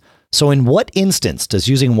updates. So in what instance does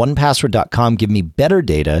using 1password.com give me better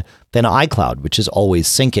data than iCloud, which is always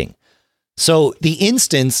syncing? So the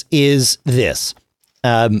instance is this.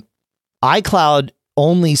 iCloud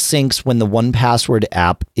only syncs when the 1Password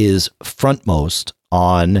app is frontmost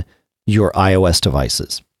on your iOS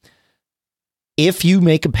devices. If you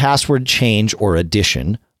make a password change or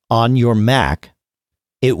addition on your Mac,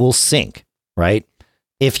 it will sync, right?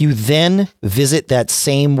 If you then visit that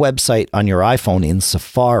same website on your iPhone in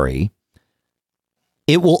Safari,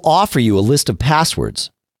 it will offer you a list of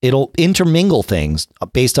passwords. It'll intermingle things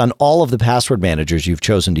based on all of the password managers you've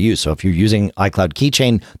chosen to use. So if you're using iCloud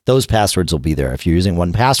Keychain, those passwords will be there. If you're using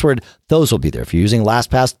 1Password, those will be there. If you're using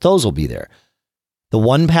LastPass, those will be there. The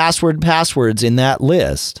 1Password passwords in that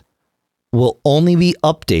list will only be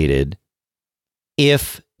updated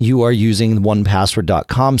if you are using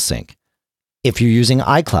 1password.com sync. If you're using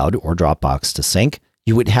iCloud or Dropbox to sync,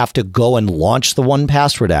 you would have to go and launch the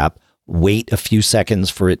 1Password app, wait a few seconds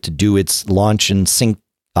for it to do its launch and sync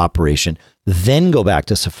operation, then go back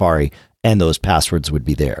to Safari, and those passwords would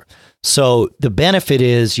be there. So the benefit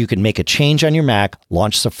is you can make a change on your Mac,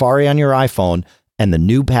 launch Safari on your iPhone, and the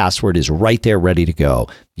new password is right there ready to go.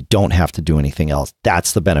 You don't have to do anything else.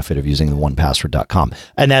 That's the benefit of using the 1password.com.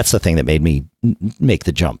 And that's the thing that made me make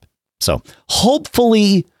the jump. So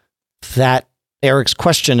hopefully that Eric's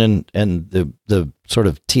question and the sort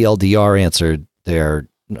of TLDR answer there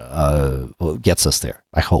gets us there,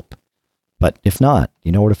 I hope. But if not,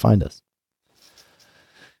 you know where to find us.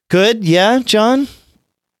 Good? Yeah, John?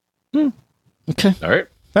 Okay. All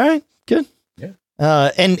right. Good. Yeah.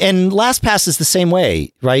 And LastPass is the same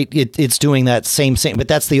way, right? It's doing that same thing, but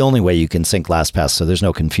that's the only way you can sync LastPass, so there's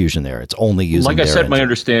no confusion there. It's only using Like I said, engine. my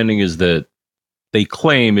understanding is that they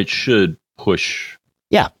claim it should push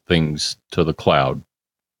things to the cloud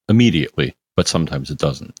immediately, but sometimes it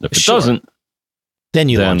doesn't. If it doesn't, then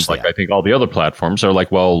launch the app. I think all the other platforms are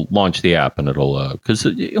like, well, launch the app and it'll, because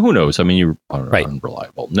who knows? I mean, you're on an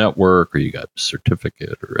unreliable network, or you got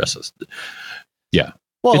certificate or SSD. Yeah.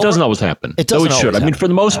 Well, it doesn't always happen. It doesn't. Though it should. I mean, for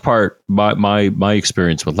the most part, my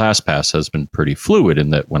experience with LastPass has been pretty fluid in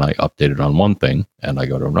that when I update it on one thing and I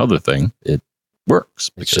go to another thing, it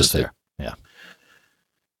works. It's just there. Yeah.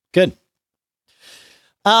 Good.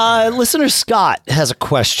 Listener Scott has a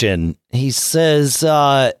question. He says,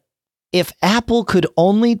 if Apple could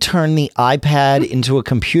only turn the iPad into a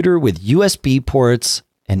computer with USB ports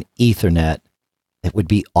and Ethernet, it would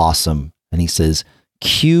be awesome. And he says,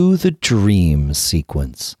 cue the dream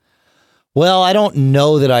sequence. Well, I don't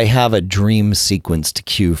know that I have a dream sequence to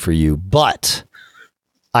cue for you, but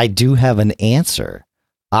I do have an answer.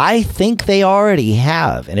 I think they already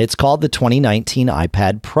have, and it's called the 2019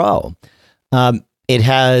 iPad Pro. It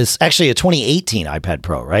has actually a 2018 iPad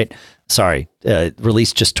Pro, right? Sorry,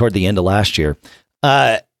 released just toward the end of last year.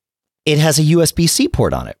 It has a USB-C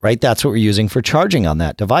port on it, right? That's what we're using for charging on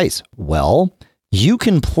that device. Well, you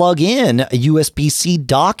can plug in a USB-C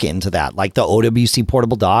dock into that, like the OWC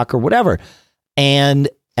portable dock or whatever, and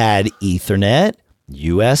add Ethernet,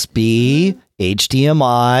 USB,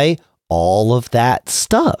 HDMI, all of that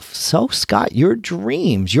stuff. So, Scott, your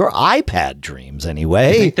dreams, your iPad dreams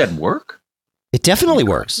anyway. You think that'd work? It definitely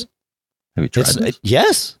works. Have you tried this?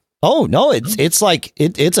 Yes. Oh, no, it's like,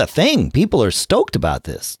 it's a thing. People are stoked about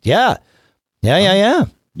this. Yeah.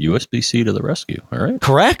 USB-C to the rescue. All right.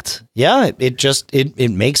 Correct. Yeah.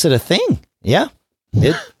 It makes it a thing. Yeah.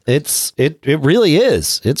 It really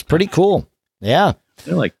is. It's pretty cool. Yeah.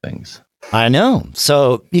 I like things. I know.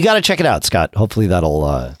 So you got to check it out, Scott. Hopefully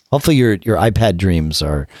hopefully your iPad dreams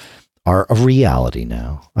are a reality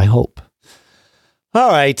now. I hope.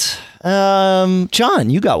 All right. John,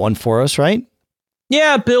 you got one for us, right?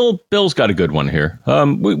 Yeah, Bill's got a good one here.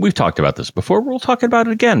 We've talked about this before. We'll talk about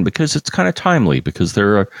it again because it's kind of timely, because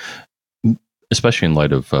there are, especially in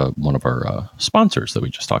light of one of our sponsors that we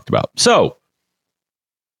just talked about. So,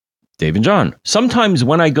 Dave and John, sometimes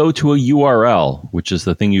when I go to a URL, which is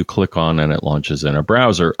the thing you click on and it launches in a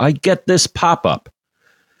browser, I get this pop-up.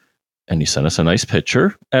 And he sent us a nice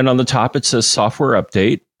picture. And on the top, it says software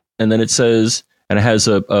update. And then it says... and it has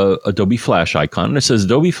a Adobe Flash icon, and it says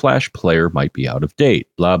Adobe Flash Player might be out of date,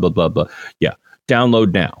 blah, blah, blah, blah. Yeah,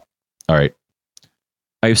 download now. All right.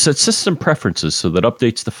 I have set system preferences so that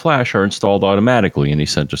updates to Flash are installed automatically, and he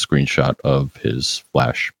sent a screenshot of his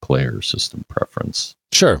Flash Player system preference.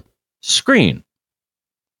 Sure. Screen.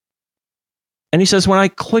 And he says, when I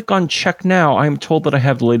click on Check Now, I'm told that I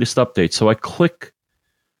have the latest update. So I click.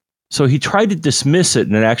 So he tried to dismiss it,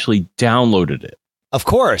 and it actually downloaded it. Of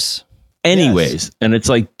course. Anyways, yes. And it's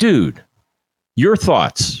like, dude, your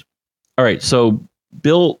thoughts. All right, so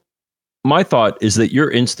Bill, my thought is that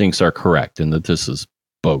your instincts are correct and that this is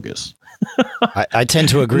bogus. I tend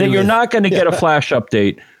to agree. You're not going to get a Flash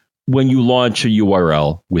update when you launch a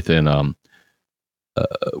URL within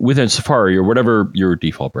Safari or whatever your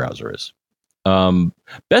default browser is.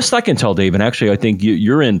 Best I can tell, Dave, and actually I think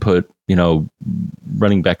your input,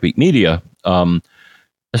 running Backbeat Media,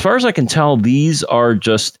 as far as I can tell, these are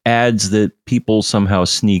just ads that people somehow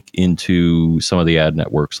sneak into some of the ad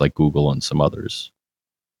networks like Google and some others.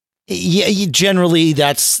 Yeah, generally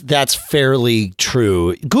that's fairly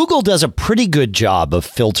true. Google does a pretty good job of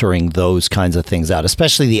filtering those kinds of things out,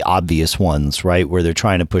 especially the obvious ones, right, where they're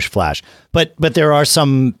trying to push Flash. But there are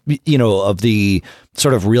some, of the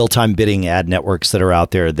sort of real-time bidding ad networks that are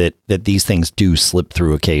out there that these things do slip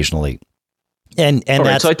through occasionally. And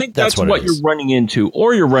so I think that's what you're running into,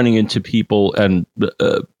 or you're running into people. And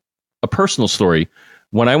a personal story,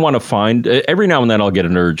 when I want to find, every now and then I'll get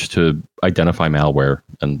an urge to identify malware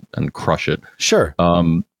and crush it. Sure.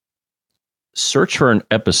 Search for an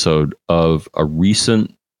episode of a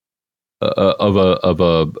recent of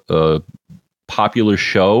a popular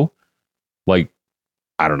show, like,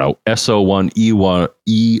 I don't know, SO1,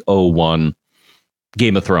 EO1,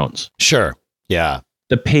 Game of Thrones. Sure. Yeah.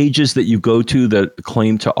 The pages that you go to that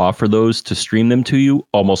claim to offer those to stream them to you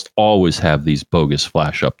almost always have these bogus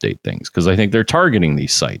Flash update things, because I think they're targeting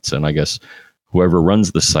these sites. And I guess whoever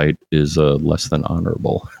runs the site is less than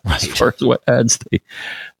honorable as far as what ads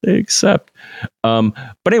they accept. But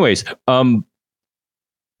anyways,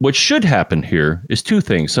 what should happen here is two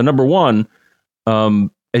things. So number one,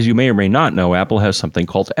 as you may or may not know, Apple has something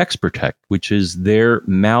called XProtect, which is their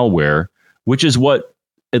malware, which is what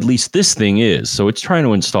at least this thing is. So it's trying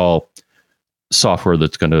to install software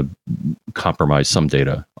that's going to compromise some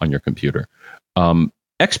data on your computer.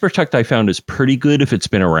 XProtect, I found, is pretty good if it's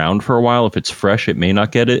been around for a while. If it's fresh, it may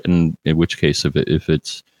not get it. And in which case, if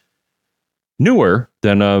it's newer,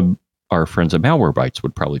 then our friends at Malwarebytes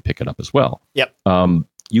would probably pick it up as well. Yep.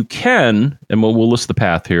 You can, and we'll list the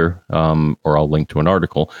path here, or I'll link to an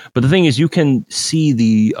article. But the thing is, you can see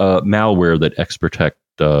the malware that XProtect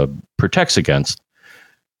protects against,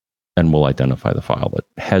 and we'll identify the file that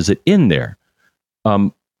has it in there.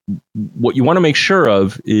 What you want to make sure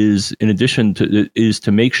of is, in addition to, is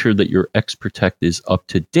to make sure that your XProtect is up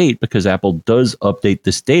to date, because Apple does update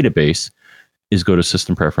this database, is go to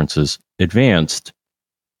System Preferences, Advanced,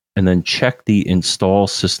 and then check the Install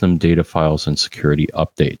System Data Files and Security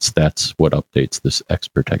Updates. That's what updates this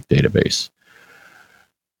XProtect database.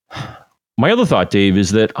 My other thought, Dave,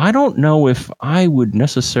 is that I don't know if I would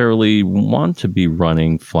necessarily want to be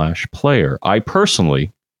running Flash Player. I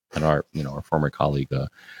personally, and our former colleague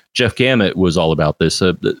Jeff Gamet was all about this.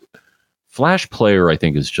 The Flash Player, I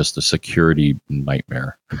think, is just a security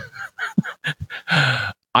nightmare.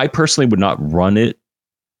 I personally would not run it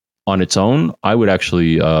on its own. I would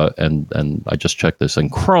actually, and I just checked this in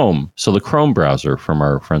Chrome. So the Chrome browser from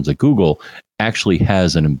our friends at Google actually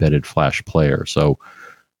has an embedded Flash Player. So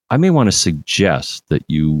I may want to suggest that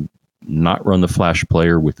you not run the Flash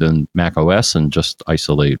Player within Mac OS and just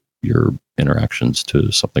isolate your interactions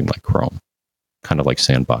to something like Chrome, kind of like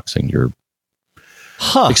sandboxing your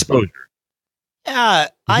exposure. Yeah,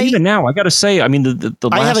 even now, I got to say, I mean, the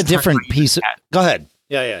I have a different piece. Go ahead.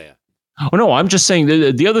 Yeah. Oh no, I'm just saying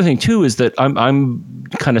the other thing too is that I'm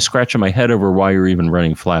kind of scratching my head over why you're even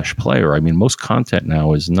running Flash Player. I mean, most content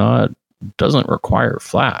now doesn't require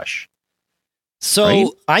Flash. So right?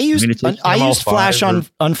 I used Flash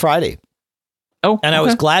on Friday. Oh, and I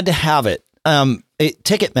was glad to have it.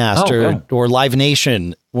 Ticketmaster or Live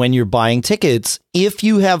Nation, when you're buying tickets, if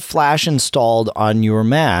you have Flash installed on your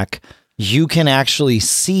Mac, you can actually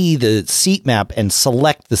see the seat map and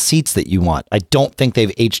select the seats that you want. I don't think they've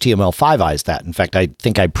HTML5ized that. In fact, I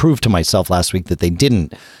think I proved to myself last week that they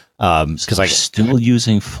didn't. Because I still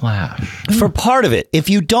using Flash for part of it.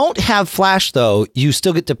 If you don't have Flash, though, you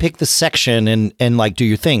still get to pick the section and like do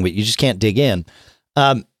your thing, but you just can't dig in.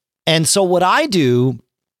 And so what I do,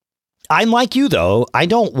 I'm like you, though. I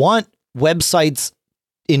don't want websites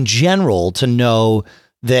in general to know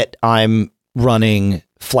that I'm running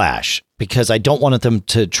Flash, because I don't want them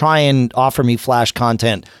to try and offer me Flash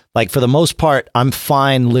content. Like, for the most part, I'm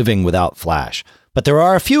fine living without Flash. But there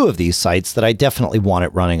are a few of these sites that I definitely want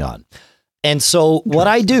it running on. And so what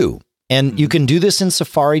I do, and you can do this in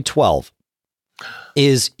Safari 12,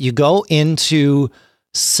 is you go into...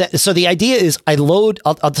 So the idea is I load...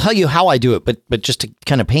 I'll tell you how I do it, but just to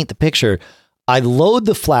kind of paint the picture, I load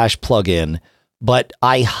the Flash plugin, but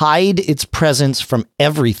I hide its presence from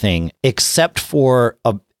everything except for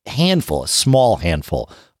a small handful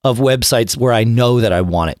of websites where I know that I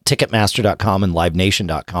want it. Ticketmaster.com and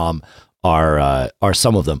LiveNation.com are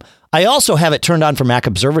some of them. I also have it turned on for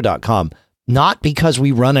MacObserver.com. not because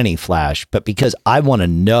we run any Flash, but because I want to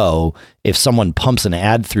know if someone pumps an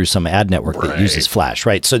ad through some ad network that uses Flash,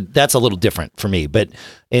 right? So that's a little different for me. But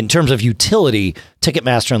in terms of utility,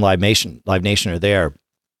 Ticketmaster and Live Nation are there.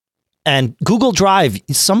 And Google Drive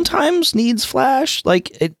sometimes needs Flash.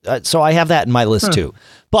 So I have that in my list too.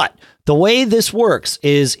 But the way this works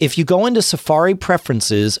is if you go into Safari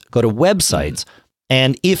Preferences, go to Websites,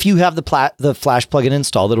 and if you have the Flash plugin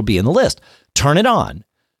installed, it'll be in the list. Turn it on.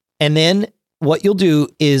 And then what you'll do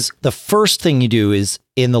is the first thing you do is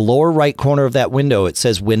in the lower right corner of that window, it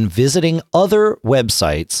says when visiting other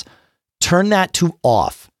websites, turn that to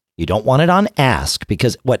off. You don't want it on Ask,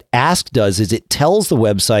 because what Ask does is it tells the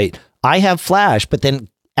website, I have Flash, but then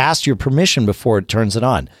asks your permission before it turns it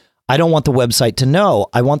on. I don't want the website to know.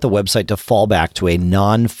 I want the website to fall back to a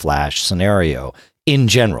non-Flash scenario in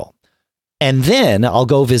general. And then I'll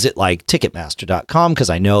go visit like Ticketmaster.com because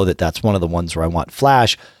I know that that's one of the ones where I want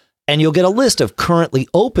Flash. And you'll get a list of currently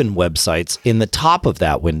open websites in the top of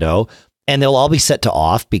that window, and they'll all be set to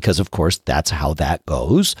off because, of course, that's how that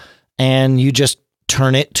goes. And you just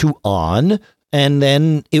turn it to on, and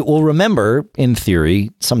then it will remember, in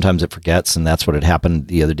theory. Sometimes it forgets, and that's what had happened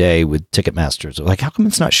the other day with Ticketmaster. So like, how come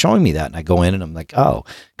it's not showing me that? And I go in, and I'm like, oh,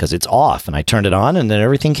 because it's off. And I turned it on, and then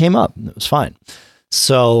everything came up. And it was fine.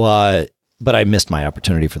 So, but I missed my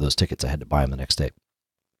opportunity for those tickets. I had to buy them the next day.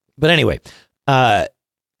 But anyway,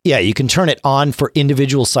 yeah, you can turn it on for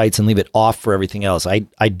individual sites and leave it off for everything else. I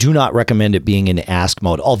do not recommend it being in Ask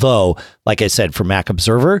mode. Although, like I said, for Mac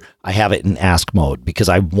Observer, I have it in Ask mode because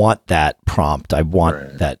I want that prompt. I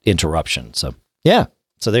want that interruption. So, yeah.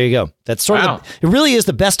 So there you go. That's sort of, it really is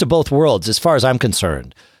the best of both worlds as far as I'm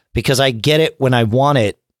concerned, because I get it when I want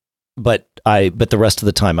it, but the rest of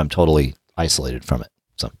the time I'm totally isolated from it.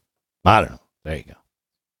 So, I don't know. There you go.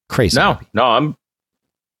 Crazy. No,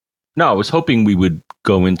 I was hoping we would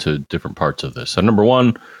go into different parts of this. So number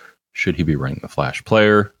one, should he be running the Flash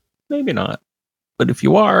player? Maybe not. But if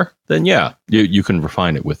you are, then yeah, you can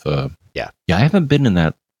refine it with Yeah, I haven't been in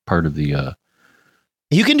that part of the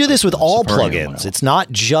you can do this with all plugins. It's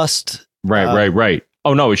not just right.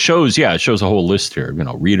 Oh no, it shows a whole list here.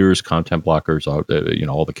 Readers, content blockers,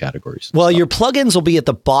 all the categories. Well, your plugins will be at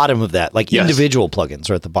the bottom of that. Like individual plugins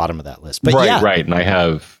are at the bottom of that list. But right.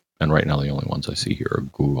 And right now the only ones I see here are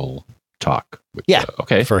Google Talk. Which,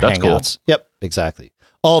 okay, for that's Hangouts. Cool. Yep, exactly.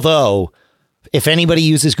 Although, if anybody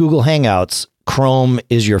uses Google Hangouts, Chrome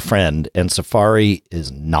is your friend and Safari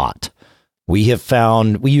is not. We use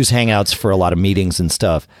Hangouts for a lot of meetings and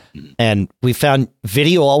stuff, and we found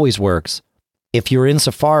video always works. If you're in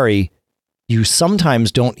Safari, you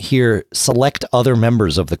sometimes don't hear select other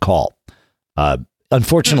members of the call.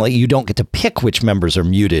 Unfortunately, you don't get to pick which members are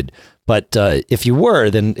muted. But if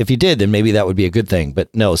you did, then maybe that would be a good thing.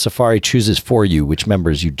 But no, Safari chooses for you which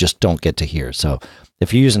members you just don't get to hear. So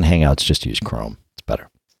if you're using Hangouts, just use Chrome. It's better.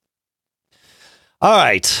 All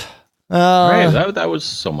right. That was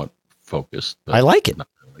somewhat focused. I like it. Not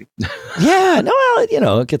really. Yeah. No,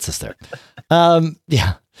 well, it gets us there.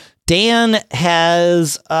 Yeah. Dan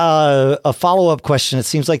has a follow-up question. It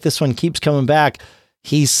seems like this one keeps coming back.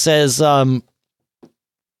 He says,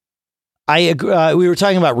 I agree. We were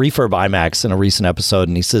talking about refurb iMacs in a recent episode,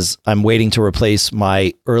 and he says, I'm waiting to replace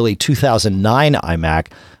my early 2009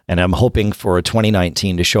 iMac, and I'm hoping for a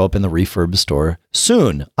 2019 to show up in the refurb store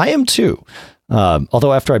soon. I am too.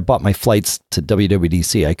 Although after I bought my flights to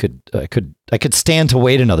WWDC, I could stand to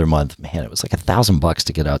wait another month. Man, it was like $1,000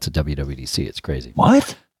 to get out to WWDC. It's crazy.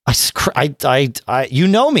 What? I you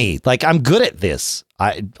know me, like I'm good at this.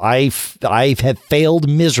 I have failed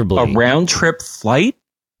miserably. A round trip flight?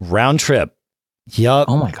 Round trip. Yup.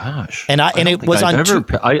 Oh my gosh. And it was on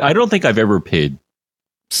I don't think I've ever paid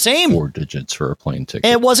same 4 digits for a plane ticket.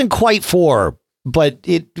 And it wasn't quite 4, but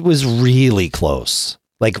it was really close.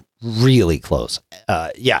 Like really close.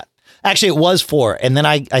 Yeah. Actually it was 4. And then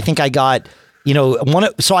I think I got,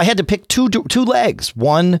 so I had to pick two legs.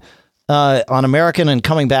 One on American and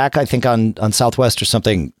coming back, I think on Southwest or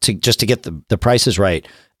something to get the prices right.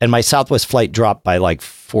 And my Southwest flight dropped by like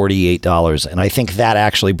 $48. And I think that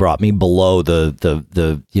actually brought me below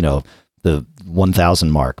the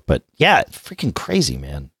 1,000 mark. But yeah, freaking crazy,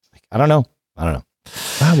 man. Like, I don't know. Wow.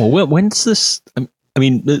 Well, when's this? I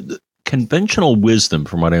mean, the conventional wisdom,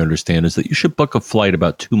 from what I understand, is that you should book a flight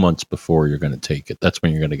about 2 months before you're going to take it. That's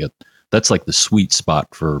when you're going to get. That's like the sweet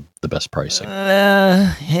spot for the best pricing.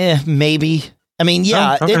 Maybe. I mean,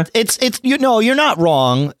 yeah, okay. It's you're not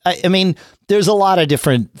wrong. I mean, there's a lot of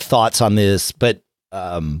different thoughts on this, but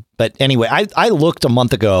anyway, I looked a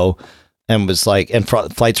month ago and was like, and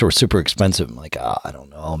flights were super expensive. I'm like, I don't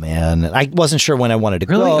know, man. And I wasn't sure when I wanted to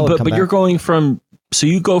go. But you're going from So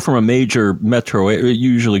you go from a major metro, you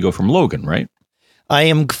usually go from Logan, right? I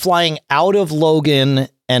am flying out of Logan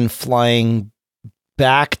and flying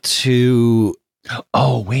back to...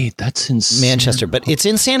 Oh, wait, that's in Manchester, but it's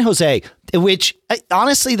in San Jose, which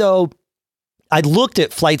honestly, though, I looked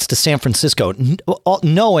at flights to San Francisco,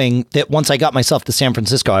 knowing that once I got myself to San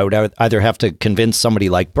Francisco, I would either have to convince somebody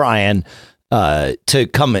like Brian to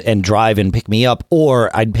come and drive and pick me up,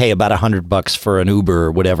 or I'd pay about $100 for an Uber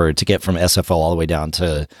or whatever to get from SFO all the way down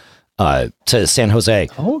to San Jose.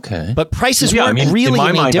 Okay, but prices weren't really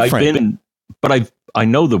any different. I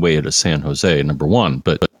know the way to San Jose, number one,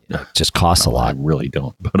 but it just costs a lot. I really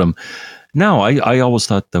don't. But no, I always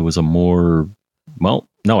thought there was a more. Well,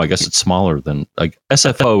 no, I guess it's smaller than like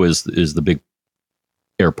SFO is the big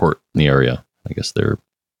airport in the area. I guess they're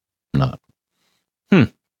not.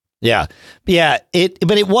 Yeah. But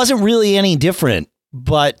it wasn't really any different.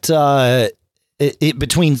 But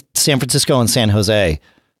between San Francisco and San Jose,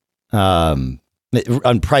 on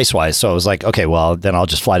price wise, so I was like, okay, well then I'll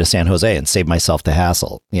just fly to San Jose and save myself the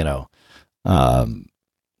hassle,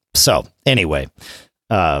 So anyway,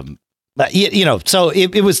 but so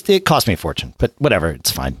it cost me a fortune, but whatever,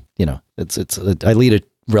 it's fine. I lead a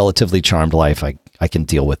relatively charmed life. I can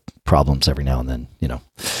deal with problems every now and then. Yeah.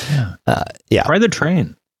 Try the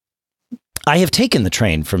train. I have taken the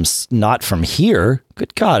train not from here.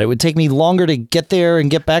 Good God, it would take me longer to get there and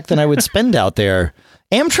get back than I would spend out there.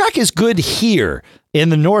 Amtrak is good here in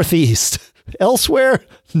the Northeast. Elsewhere,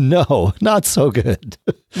 no, not so good.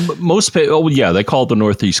 Most people, they call it the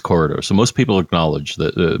Northeast Corridor. So most people acknowledge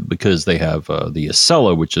that because they have the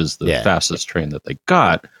Acela, which is the fastest train that they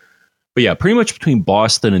got. But yeah, pretty much between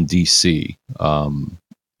Boston and DC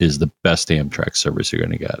is the best Amtrak service you're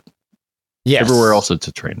going to get. Yes. Everywhere else, it's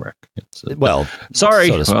a train wreck. Sorry.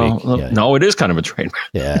 So to speak. No, it is kind of a train wreck.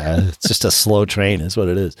 Yeah, it's just a slow train is what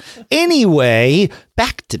it is. Anyway,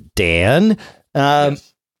 back to Dan.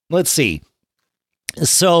 Let's see.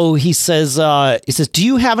 So he says, do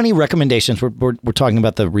you have any recommendations? We're talking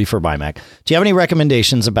about the refurb iMac. Do you have any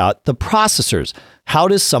recommendations about the processors? How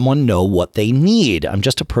does someone know what they need? I'm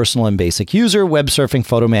just a personal and basic user, web surfing,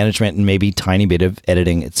 photo management, and maybe tiny bit of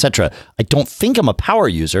editing, etc. I don't think I'm a power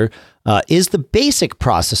user. Is the basic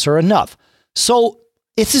processor enough? So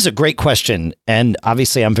this is a great question. And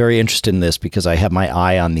obviously I'm very interested in this because I have my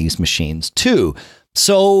eye on these machines too.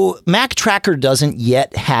 So Mac Tracker doesn't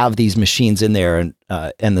yet have these machines in there.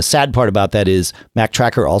 And the sad part about that is Mac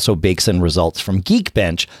Tracker also bakes in results from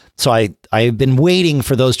Geekbench. So I've been waiting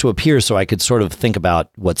for those to appear so I could sort of think about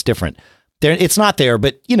what's different. It's not there,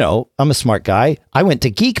 but I'm a smart guy. I went to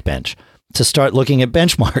Geekbench to start looking at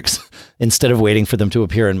benchmarks instead of waiting for them to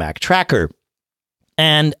appear in Mac Tracker.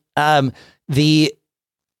 And the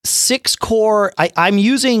 6-core, I'm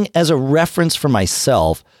using as a reference for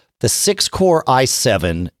myself, the 6-core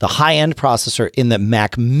i7, the high-end processor in the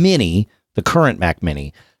Mac Mini, the current Mac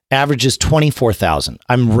Mini, averages 24,000.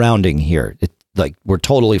 I'm rounding here. We're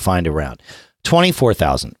totally fine to round.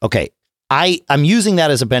 24,000. Okay. I'm using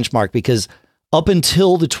that as a benchmark because up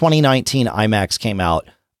until the 2019 iMacs came out,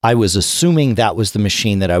 I was assuming that was the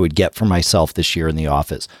machine that I would get for myself this year in the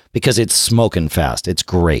office because it's smoking fast. It's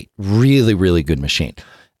great. Really, really good machine.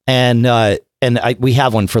 And we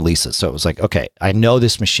have one for Lisa. So it was like, okay, I know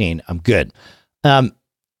this machine. I'm good.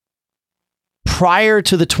 Prior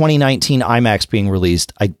to the 2019 iMacs being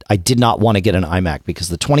released, I did not want to get an iMac because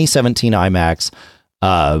the 2017 iMacs,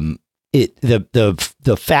 the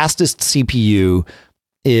fastest CPU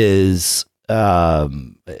is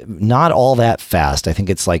not all that fast. I think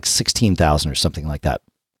it's like 16,000 or something like that.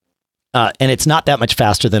 And it's not that much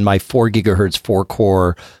faster than my 4 gigahertz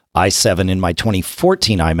 4-core i7 in my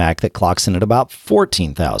 2014 iMac that clocks in at about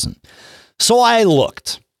 14,000. So I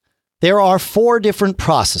looked. There are 4 different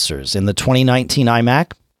processors in the 2019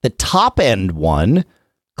 iMac. The top end one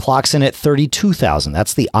clocks in at 32,000.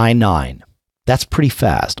 That's the i9. That's pretty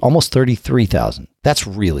fast. Almost 33,000. That's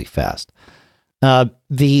really fast. And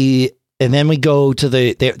then we go to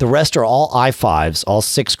the rest are all i5s, all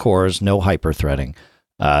 6 cores, no hyper-threading.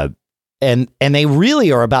 And they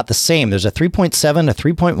really are about the same. There's a 3.7, a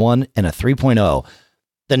 3.1, and a 3.0.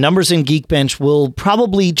 The numbers in Geekbench will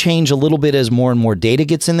probably change a little bit as more and more data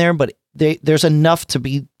gets in there, but there's enough to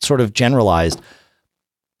be sort of generalized.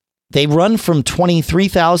 They run from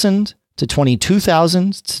 23,000 to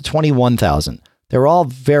 22,000 to 21,000. They're all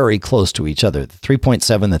very close to each other, the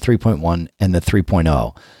 3.7, the 3.1, and the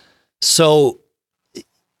 3.0. So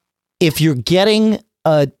if you're getting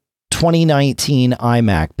a 2019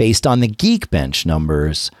 iMac based on the Geekbench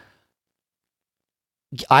numbers,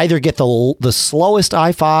 either get the slowest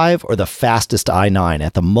i5 or the fastest i9.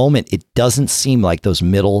 At the moment, it doesn't seem like those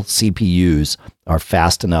middle CPUs are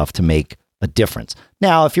fast enough to make a difference.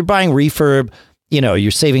 Now, if you're buying refurb,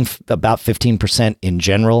 you're saving about 15% in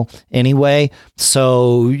general anyway.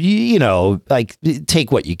 So, like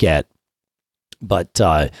take what you get. But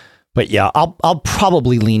yeah, I'll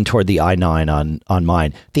probably lean toward the i9 on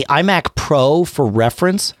mine. The iMac Pro, for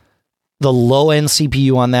reference, the low-end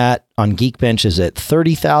CPU on that on Geekbench is at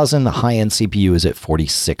 30,000. The high-end CPU is at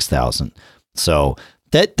 46,000. So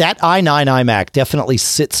that i9 iMac definitely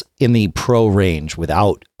sits in the Pro range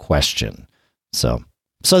without question. So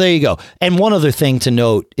there you go. And one other thing to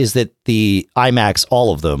note is that the iMacs,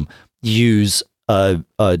 all of them, use a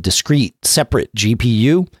discrete separate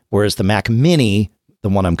GPU, whereas the Mac Mini, the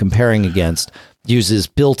one I'm comparing against, uses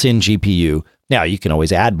built-in GPU. Now, you can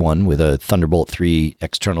always add one with a Thunderbolt 3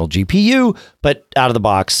 external GPU, but out of the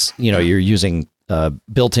box, you're using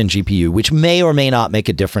built-in GPU, which may or may not make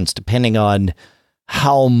a difference depending on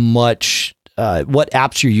how much, what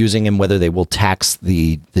apps you're using and whether they will tax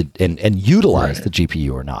and utilize the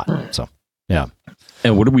GPU or not. So, yeah.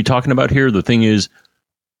 And what are we talking about here? The thing is,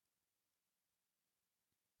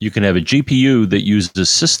 you can have a GPU that uses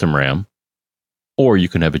system RAM, or you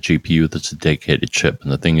can have a GPU that's a dedicated chip.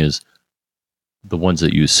 And the thing is, the ones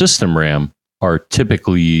that use system RAM are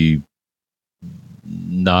typically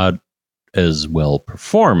not as well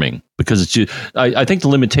performing because I think the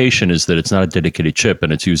limitation is that it's not a dedicated chip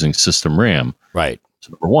and it's using system RAM. Right. So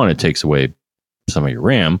number one, it takes away some of your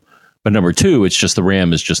RAM. But number two, it's just the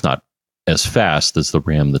RAM is just not as fast as the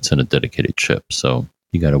RAM that's in a dedicated chip. So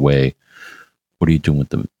you got to weigh, what are you doing with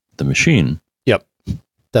the machine? Yep.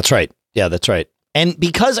 That's right. Yeah, that's right. And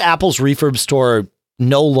because Apple's Refurb Store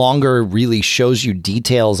no longer really shows you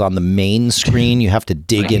details on the main screen, you have to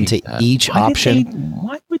dig into each option.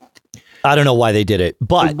 I don't know why they did it,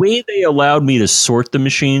 but the way they allowed me to sort the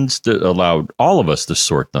machines, that allowed all of us to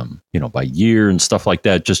sort them, by year and stuff like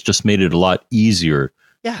that, just made it a lot easier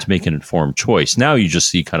to make an informed choice. Now you just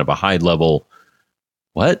see kind of a high level,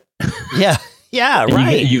 what? Yeah,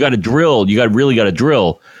 right. You got to drill. Really got to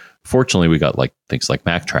drill. Fortunately, we got things like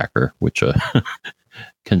Mac Tracker, which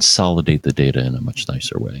consolidate the data in a much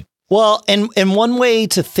nicer way. Well, and one way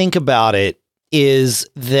to think about it is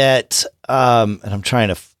that, and I'm trying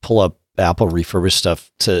to pull up Apple refurbished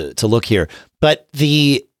stuff to look here, but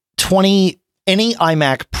any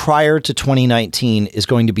iMac prior to 2019 is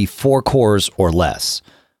going to be 4 cores or less.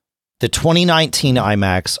 The 2019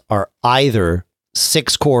 iMacs are either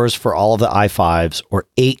 6 cores for all of the i5s or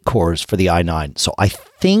 8 cores for the i9. So I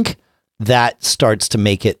think that starts to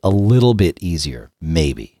make it a little bit easier.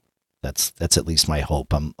 Maybe that's at least my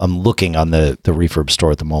hope. I'm looking on the Refurb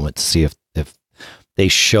Store at the moment to see if they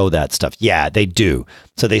show that stuff. Yeah, they do.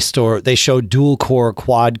 So they show dual core,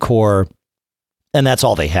 quad core, and that's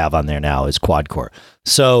all they have on there now is quad core.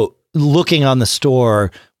 So looking on the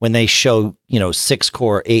store, when they show, 6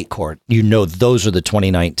 core, 8 core, those are the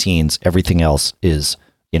 2019s. Everything else is,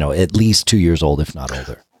 at least 2 years old, if not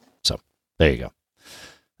older. So there you go.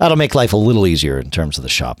 That'll make life a little easier in terms of the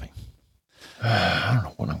shopping. I don't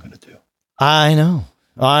know what I'm going to do. I know.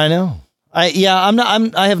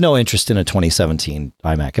 I have no interest in a 2017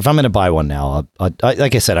 iMac. If I'm going to buy one now,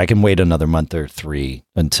 like I said, I can wait another month or 3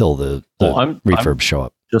 until the refurbs show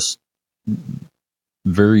up. Just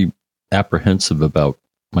very apprehensive about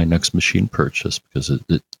my next machine purchase because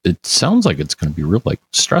it sounds like it's going to be real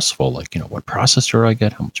stressful. What processor do I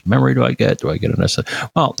get? How much memory do I get? Do I get an SSD?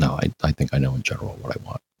 Well, no, I think I know in general what I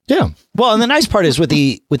want. Yeah. Well, and the nice part is with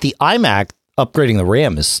the iMac, upgrading the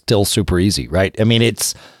RAM is still super easy, right? I mean,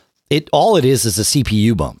 all it is a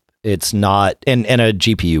CPU bump. It's not and a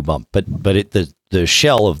GPU bump, but the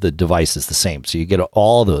shell of the device is the same. So you get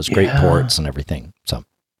all those great ports and everything. So,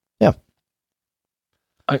 yeah.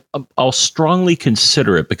 I'll strongly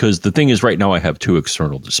consider it because the thing is right now I have 2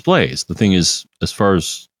 external displays. The thing is, as far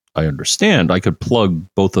as I understand, I could plug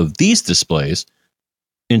both of these displays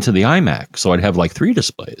into the iMac. So I'd have 3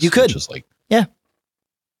 displays. You could. Which is yeah.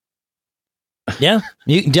 Yeah,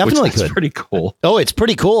 you definitely could. It's pretty cool. Oh, it's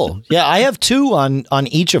pretty cool. Yeah, I have 2 on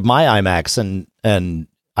each of my iMacs, and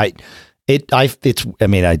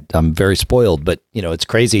I'm very spoiled, but it's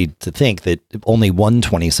crazy to think that only one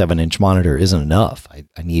 27-inch monitor isn't enough. I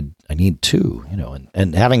need 2,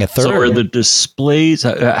 and having a third. So are the displays?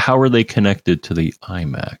 How are they connected to the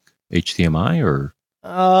iMac? HDMI or?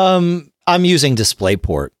 I'm using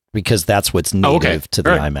DisplayPort because that's what's native to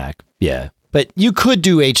the iMac. Yeah. But you could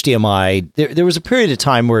do HDMI. There was a period of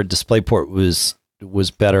time where DisplayPort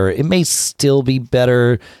was better. It may still be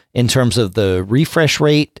better in terms of the refresh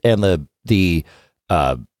rate and the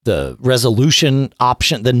the resolution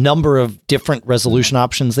option, the number of different resolution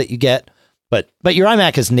options that you get. But your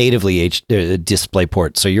iMac is natively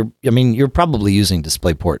DisplayPort, so you're probably using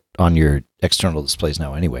DisplayPort on your external displays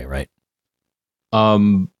now anyway, right?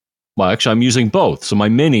 Well, actually, I'm using both. So my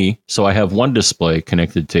Mini, so I have one display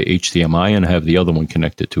connected to HDMI, and I have the other one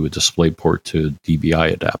connected to a DisplayPort to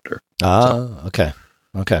DVI adapter. Okay.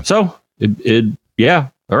 So yeah,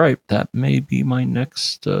 all right. That may be my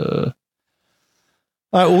next. We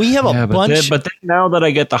have a bunch. But then now that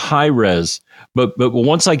I get the high res, but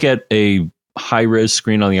once I get a high res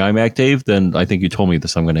screen on the iMac, Dave, then I think you told me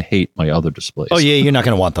this. I'm going to hate my other displays. Oh yeah, you're not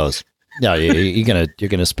going to want those. No, you're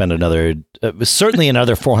gonna spend another certainly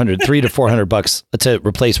another $300 to $400 to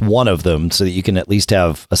replace one of them, so that you can at least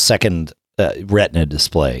have a second Retina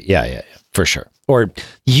display. Yeah, for sure. Or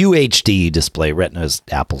UHD display. Retina is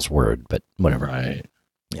Apple's word, but whatever. Right.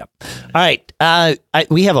 Yeah. All right.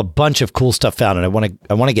 We have a bunch of cool stuff found, and I want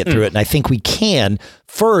to get through it, and I think we can.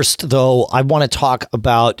 First, though, I want to talk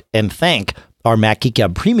about and thank our Mac Geek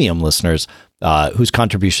Gab Premium listeners whose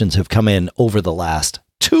contributions have come in over the last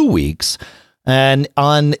 2 weeks. And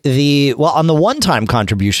on the one-time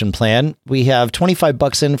contribution plan, we have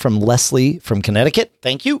 $25 in from Leslie from Connecticut.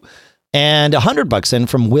 Thank you. And $100 in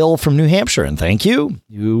from Will from New Hampshire. And thank you.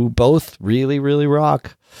 You both really, really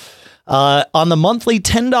rock. On the monthly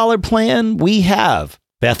 $10 plan, we have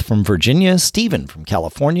Beth from Virginia, Stephen from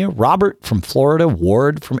California, Robert from Florida,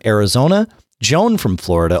 Ward from Arizona, Joan from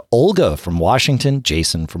Florida, Olga from Washington,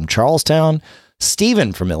 Jason from Charlestown,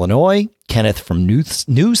 Stephen from Illinois, Kenneth from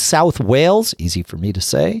New South Wales, easy for me to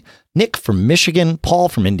say, Nick from Michigan, Paul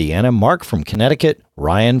from Indiana, Mark from Connecticut,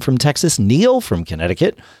 Ryan from Texas, Neil from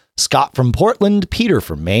Connecticut, Scott from Portland, Peter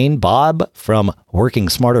from Maine, Bob from Working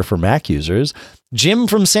Smarter for Mac Users, Jim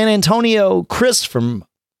from San Antonio, Chris from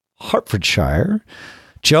Hertfordshire,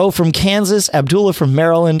 Joe from Kansas, Abdullah from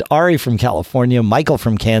Maryland, Ari from California, Michael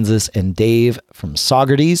from Kansas, and Dave from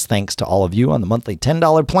Saugerties. Thanks to all of you on the monthly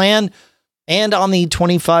 $10 plan. And on the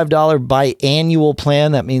 $25 biannual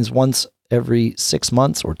plan, that means once every 6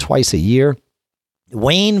 months or twice a year.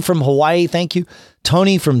 Wayne from Hawaii, thank you.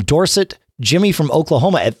 Tony from Dorset. Jimmy from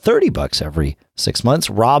Oklahoma at $30 every 6 months.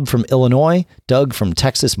 Rob from Illinois. Doug from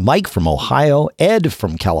Texas. Mike from Ohio. Ed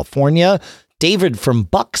from California. David from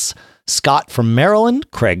Bucks. Scott from Maryland.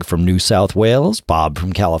 Craig from New South Wales. Bob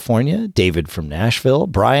from California. David from Nashville.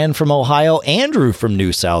 Brian from Ohio. Andrew from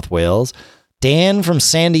New South Wales. Dan from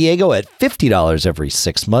San Diego at $50 every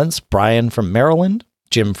 6 months. Brian from Maryland.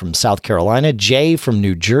 Jim from South Carolina. Jay from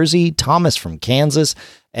New Jersey. Thomas from Kansas.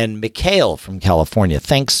 And Mikhail from California.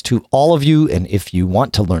 Thanks to all of you. And if you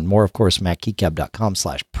want to learn more, of course,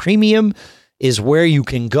 macgeekgab.com/premium is where you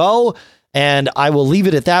can go. And I will leave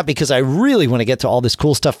it at that because I really want to get to all this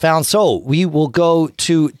cool stuff found. So we will go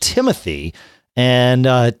to Timothy. And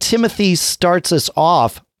Timothy starts us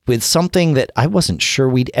off with something that I wasn't sure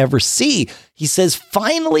we'd ever see. He says,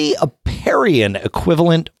 finally, a Parian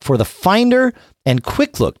equivalent for the Finder and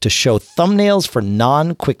Quick Look to show thumbnails for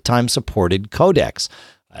non-QuickTime supported codecs.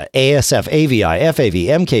 ASF, AVI, FAV,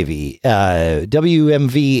 MKV,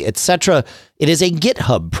 WMV, etc. It is a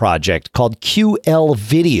GitHub project called QL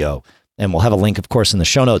Video. And we'll have a link, of course, in the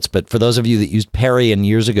show notes. But for those of you that used Parian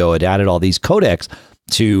years ago, it added all these codecs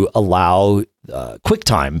to allow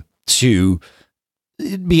QuickTime to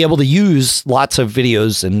be able to use lots of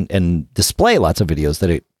videos and display lots of videos that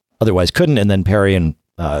it otherwise couldn't. And then Parian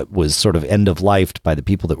was sort of end of lifed by the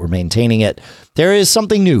people that were maintaining it. There is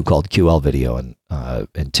something new called QL Video, and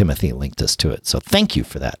Timothy linked us to it. So thank you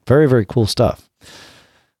for that. Very, very cool stuff.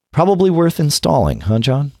 Probably worth installing, huh,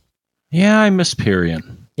 John? Yeah, I miss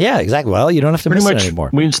Parian. Yeah, exactly. Well, you don't have to miss it anymore.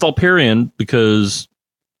 We install Parian because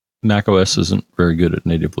macOS isn't very good at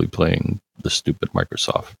natively playing the stupid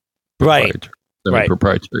Microsoft proprietary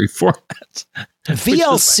formats.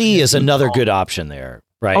 VLC is another good option there,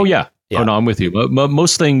 right? Oh, yeah. Oh, no, I'm with you.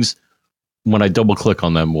 Most things, when I double click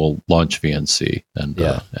on them, will launch VNC and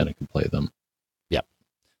it can play them. Yeah.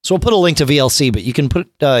 So we'll put a link to VLC, but you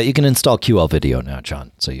can install QL Video now,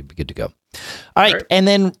 John. So you'd be good to go. All right. And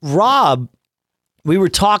then Rob, we were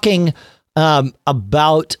talking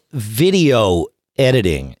about video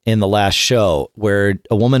editing in the last show, where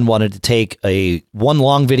a woman wanted to take one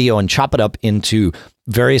long video and chop it up into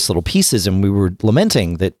various little pieces. And we were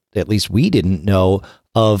lamenting that at least we didn't know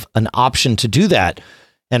of an option to do that.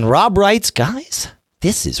 And Rob writes, guys,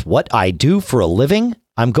 this is what I do for a living.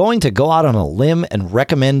 I'm going to go out on a limb and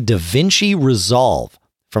recommend DaVinci Resolve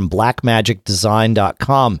from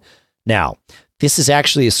blackmagicdesign.com. Now, this is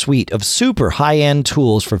actually a suite of super high-end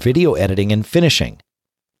tools for video editing and finishing.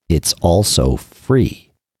 It's also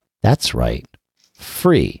free. That's right,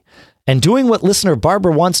 free. And doing what listener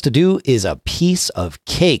Barbara wants to do is a piece of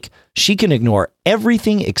cake. She can ignore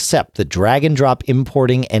everything except the drag and drop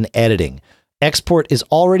importing and editing. Export is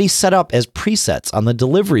already set up as presets on the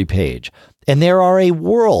delivery page, and there are a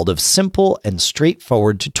world of simple and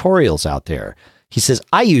straightforward tutorials out there. He says,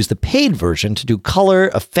 I use the paid version to do color,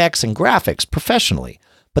 effects, and graphics professionally,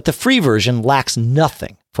 but the free version lacks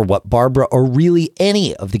nothing for what Barbara or really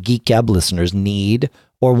any of the Geek Gab listeners need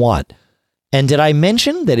or want. And did I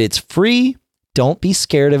mention that it's free? Don't be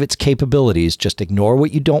scared of its capabilities. Just ignore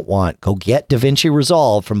what you don't want. Go get DaVinci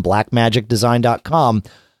Resolve from blackmagicdesign.com.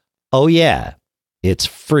 Oh yeah, it's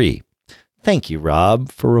free. Thank you, Rob,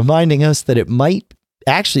 for reminding us that it might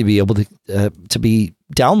actually be able to be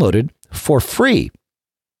downloaded for free.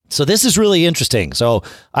 So this is really interesting. So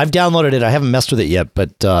I've downloaded it. I haven't messed with it yet,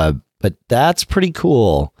 but that's pretty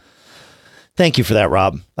cool. Thank you for that,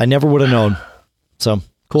 Rob. I never would have known. So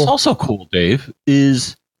cool. What's also cool, Dave,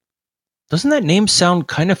 is doesn't that name sound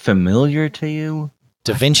kind of familiar to you?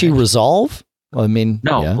 DaVinci Resolve? Well, I mean,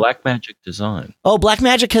 no, yeah. Blackmagic Design. Oh,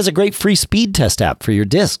 Blackmagic has a great free speed test app for your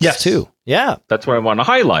discs too. Yeah. That's what I want to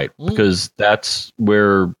highlight because that's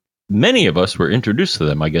where many of us were introduced to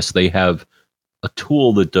them. I guess they have a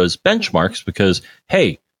tool that does benchmarks because,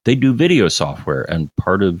 hey, they do video software. And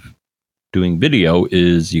part of doing video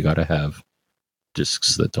is you got to have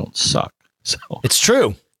discs that don't suck. So it's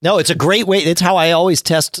true. No, it's a great way. It's how I always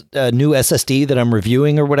test a new SSD that I'm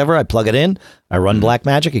reviewing or whatever. I plug it in. I run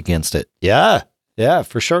Blackmagic against it. Yeah. Yeah,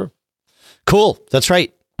 for sure. Cool. That's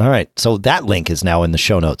right. All right. So that link is now in the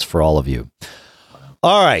show notes for all of you.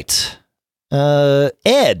 All right.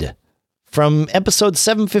 Ed from episode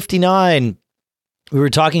 759. We were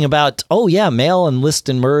talking about, mail and list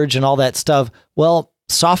and merge and all that stuff. Well,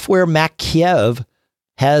 Software Mac Kiev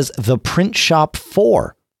has the Print Shop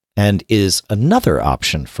 4. And is another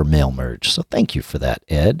option for mail merge. So thank you for that,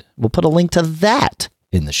 Ed. We'll put a link to that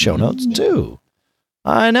in the show notes too.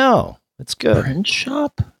 I know. It's good. Print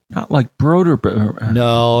shop? Not like Broderbund.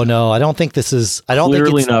 No. I don't think this is. I don't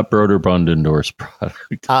Clearly think it's not Broderbund endorsed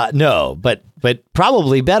product. No, but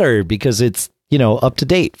probably better because it's, up to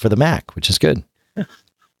date for the Mac, which is good.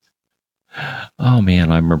 Oh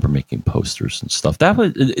man, I remember making posters and stuff. That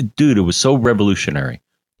was, dude, it was so revolutionary.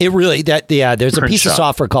 It really there's a piece of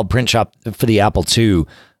software called Print Shop for the Apple II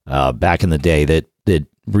back in the day that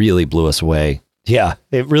really blew us away. Yeah,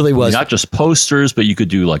 it really was. Not just posters, but you could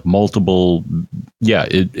do like multiple. Yeah,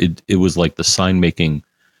 it was like the sign making.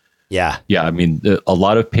 Yeah. Yeah, I mean, a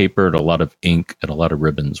lot of paper and a lot of ink and a lot of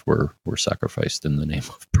ribbons were sacrificed in the name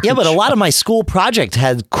of Print Yeah, but Shop. a lot of my school project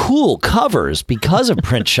had cool covers because of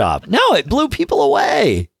Print Shop. No, it blew people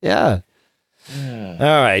away. Yeah. All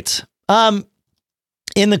right.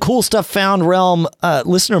 In the cool stuff found realm,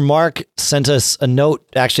 listener Mark sent us a note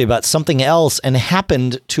actually about something else and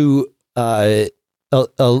happened to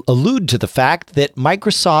allude to the fact that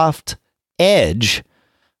Microsoft Edge,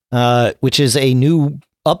 which is a new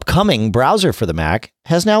upcoming browser for the Mac,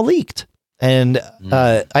 has now leaked. And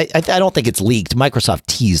I don't think it's leaked. Microsoft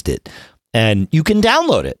teased it. And you can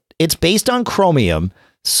download it. It's based on Chromium.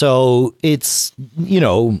 So it's,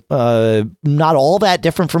 not all that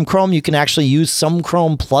different from Chrome. You can actually use some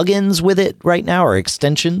Chrome plugins with it right now or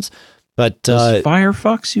extensions. But does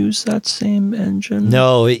Firefox use that same engine?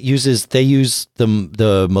 No, they use the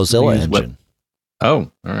Mozilla engine.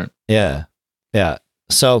 Oh, all right. Yeah. Yeah.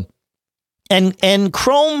 So and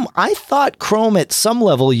Chrome, I thought Chrome at some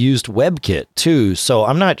level used WebKit too. So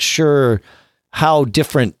I'm not sure how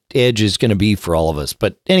different Edge is going to be for all of us.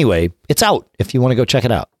 But anyway, it's out if you want to go check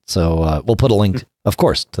it out. So we'll put a link, of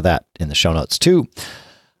course, to that in the show notes too.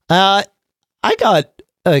 I got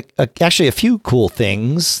actually a few cool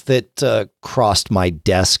things that crossed my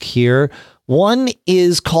desk here. One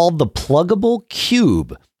is called the Pluggable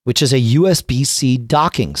Cube, which is a USB-C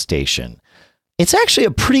docking station. It's actually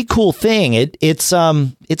a pretty cool thing. It's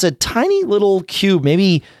a tiny little cube,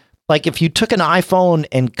 maybe like if you took an iPhone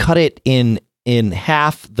and cut it in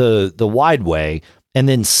half the wide way and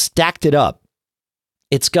then stacked it up.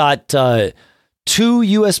 It's got two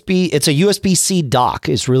USB. It's a USB-C dock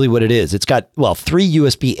is really what it is. It's got, 3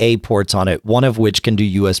 USB-A ports on it, one of which can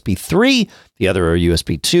do USB 3. The other are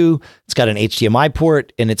USB 2. It's got an HDMI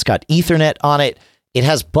port and it's got Ethernet on it. It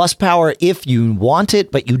has bus power if you want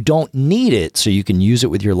it, but you don't need it. So you can use it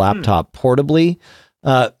with your laptop portably.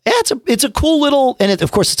 It's a cool little, and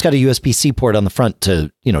of course it's got a USB-C port on the front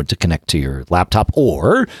to connect to your laptop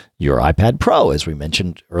or your iPad Pro, as we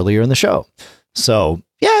mentioned earlier in the show. So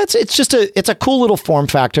yeah, it's a cool little form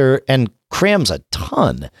factor and crams a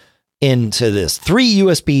ton into this. 3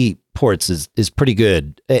 USB ports is pretty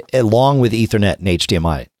good, along with Ethernet and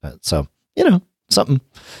HDMI. So something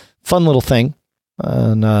fun little thing.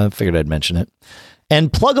 And I figured I'd mention it.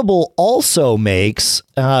 And Pluggable also makes,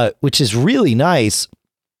 which is really nice,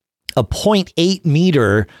 a 0.8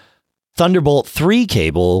 meter Thunderbolt 3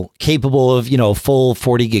 cable capable of, full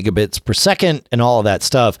 40 gigabits per second and all of that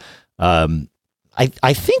stuff.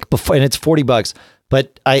 I think before, and it's $40,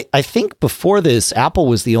 but I think before this, Apple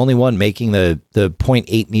was the only one making the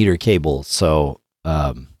 0.8 meter cable. So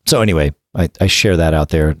anyway, I share that out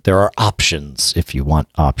there. There are options if you want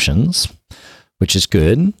options, which is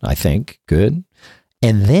good. I think good.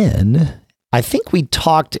 And then I think we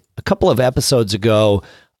talked a couple of episodes ago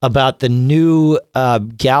about the new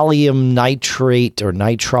gallium nitrate or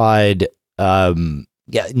nitride, gallium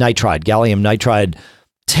nitride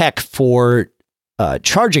tech for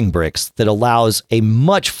charging bricks that allows a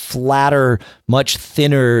much flatter, much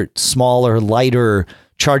thinner, smaller, lighter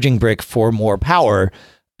charging brick for more power.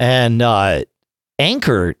 And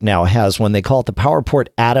Anker now has one. They call it the PowerPort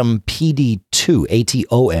Atom PD2,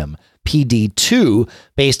 ATOM PD2,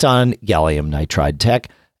 based on gallium nitride tech.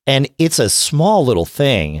 And it's a small little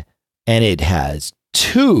thing, and it has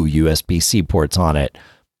 2 USB-C ports on it.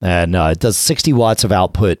 And it does 60 watts of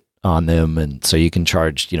output on them, and so you can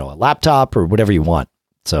charge, a laptop or whatever you want.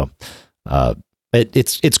 So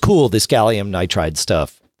it's cool, this gallium nitride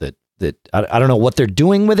stuff. That I don't know what they're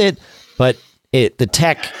doing with it, but the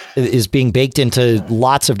tech is being baked into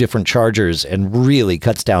lots of different chargers and really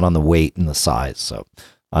cuts down on the weight and the size. So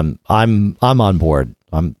I'm on board.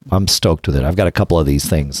 I'm stoked with it. I've got a couple of these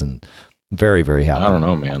things and very, very happy. I don't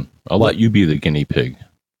know, man. I'll let you be the guinea pig.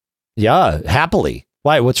 Yeah, happily.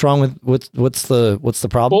 Why? What's wrong with what's the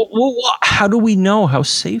problem? Well, how do we know how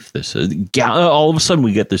safe this is? All of a sudden,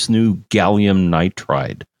 we get this new gallium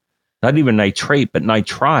nitride. Not even nitrate, but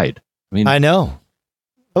nitride. I know.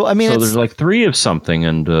 Oh, so there's like 3 of something,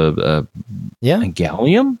 and yeah, and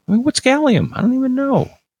gallium. What's gallium? I don't even know.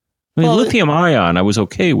 Lithium ion, I was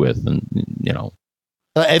okay with, and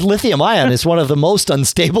and lithium ion is one of the most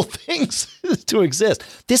unstable things to exist.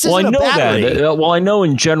 This isn't a battery. I know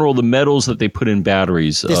in general the metals that they put in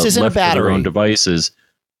batteries. This isn't a battery. For their own devices.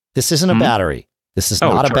 This isn't a battery. This is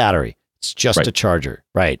not a battery. It's just a charger,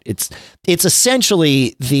 right? It's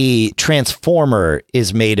essentially the transformer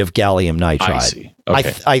is made of gallium nitride. I see.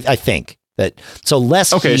 Okay. I think that so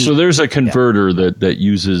less. Okay, heat, so there's a converter that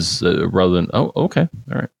uses rather than. Oh, okay,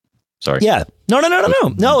 all right. Sorry. Yeah. No.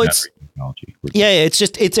 It's it's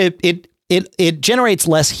just it generates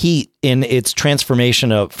less heat in its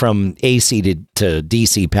transformation from AC to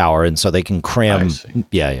DC power, and so they can cram.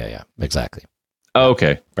 Yeah. Exactly. Oh,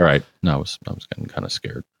 okay. All right. No, I was getting kind of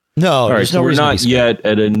scared. No, all right. So we're not yet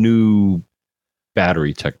at a new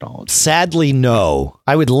battery technology. Sadly, no.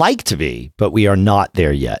 I would like to be, but we are not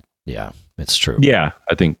there yet. Yeah, it's true. Yeah,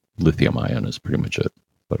 I think lithium ion is pretty much it.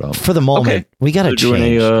 But for the moment, we got to change.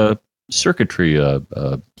 Doing a circuitry. Yeah.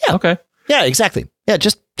 Okay. Yeah, exactly. Yeah,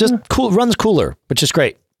 just cool. Runs cooler, which is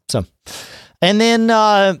great. So, and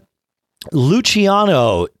then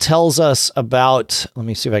Luciano tells us about. Let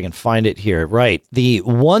me see if I can find it here. Right, the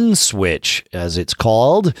One Switch, as it's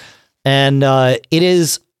called, and it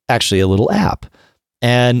is actually a little app,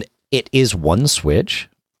 and it is one switch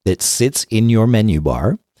that sits in your menu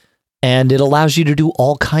bar, and it allows you to do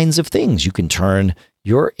all kinds of things. You can turn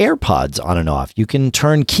your AirPods on and off. You can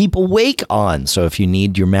turn Keep Awake on. So if you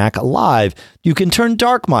need your Mac alive, you can turn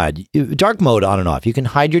dark mode on and off. You can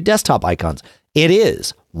hide your desktop icons. It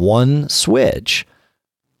is one switch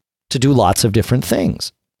to do lots of different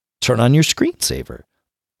things. Turn on your screensaver,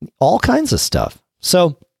 all kinds of stuff.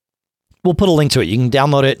 So we'll put a link to it. You can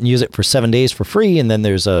download it and use it for 7 days for free. And then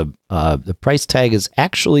there's the price tag is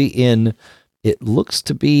actually in, it looks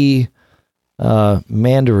to be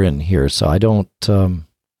Mandarin here. So I don't, I'm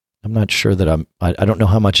not sure that I don't know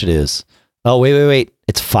how much it is. Oh, wait.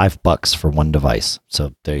 It's $5 for one device.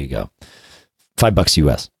 So there you go. $5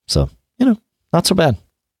 US. So, not so bad.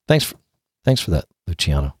 Thanks for that,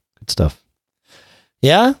 Luciano. Good stuff.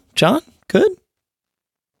 Yeah, John? Good?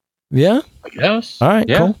 Yeah? I guess. All right,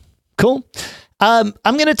 yeah. Cool. I'm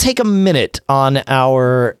going to take a minute on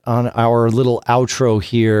our little outro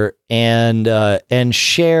here and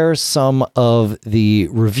share some of the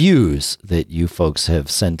reviews that you folks have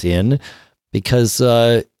sent in, because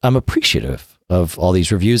I'm appreciative of all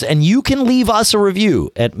these reviews. And you can leave us a review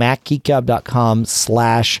at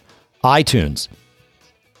macgeekgab.com/iTunes.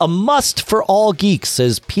 A must for all geeks,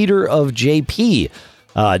 says Peter of JP.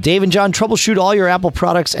 Dave and John troubleshoot all your Apple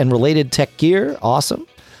products and related tech gear. Awesome.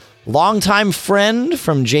 Longtime friend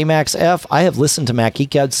from JMaxF. I have listened to Mac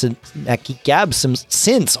Geek Gab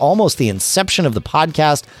since almost the inception of the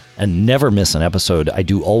podcast and never miss an episode. I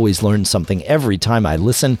do always learn something every time I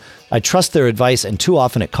listen. I trust their advice, and too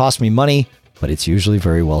often it costs me money, but it's usually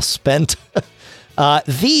very well spent.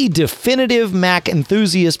 The Definitive Mac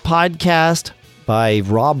Enthusiast Podcast by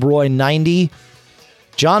Rob Roy 90.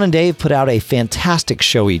 John and Dave put out a fantastic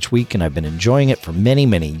show each week, and I've been enjoying it for many,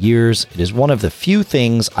 many years. It is one of the few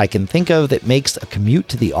things I can think of that makes a commute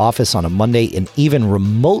to the office on a Monday an even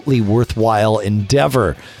remotely worthwhile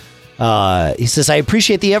endeavor. He says, I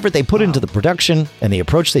appreciate the effort they put into the production, and the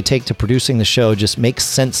approach they take to producing the show just makes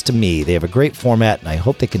sense to me. They have a great format, and I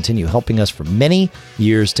hope they continue helping us for many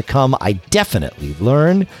years to come. I definitely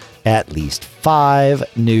learn at least 5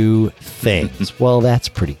 new things. Well, that's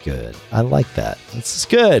pretty good. I like that. This is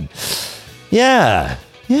good. Yeah.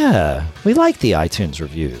 We like the iTunes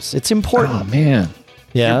reviews. It's important. Oh, man.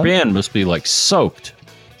 Yeah. Your band must be like soaked.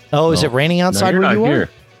 Oh, is it raining outside where you are?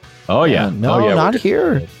 Oh, yeah. No, not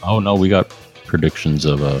here. Oh, no. We got predictions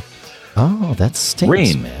of that stinks,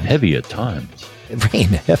 rain, man. heavy at times. Rain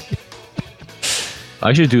heavy.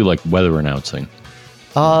 I should do like weather announcing.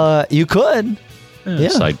 You could. Yeah.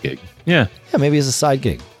 Side gig. Yeah, maybe as a side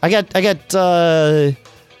gig. I got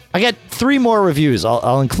 3 more reviews.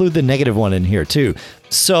 I'll include the negative one in here too.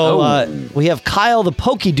 So we have Kyle, the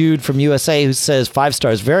Pokey Dude from USA, who says 5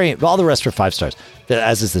 stars. All the rest are 5 stars.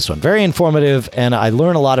 As is this one. Very informative, and I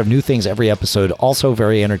learn a lot of new things every episode. Also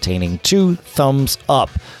very entertaining. 2 thumbs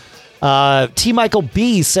up. T. Michael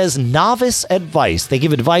B says novice advice. They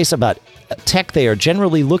give advice about tech they are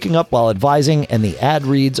generally looking up while advising, and the ad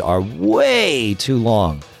reads are way too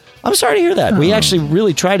long. I'm sorry to hear that. We actually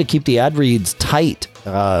really try to keep the ad reads tight,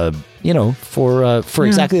 for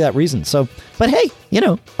exactly that reason. So, but hey,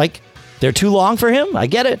 like they're too long for him. I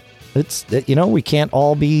get it. It's we can't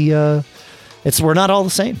all be. We're not all the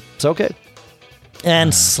same. It's okay.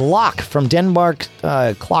 And Slock from Denmark,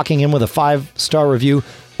 clocking in with a 5-star review.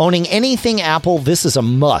 Owning anything Apple, this is a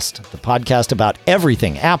must. The podcast about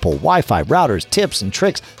everything Apple, Wi-Fi, routers, tips, and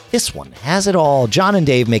tricks. This one has it all. John and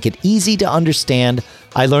Dave make it easy to understand.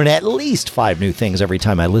 I learn at least 5 new things every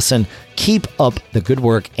time I listen. Keep up the good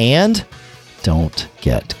work and don't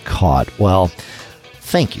get caught. Well,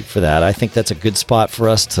 thank you for that. I think that's a good spot for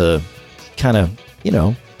us to kind of,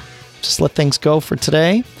 just let things go for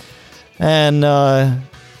today. And,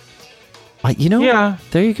 yeah,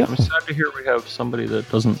 there you go. I'm sad to hear we have somebody that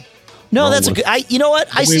doesn't. No, that's a good. You know what?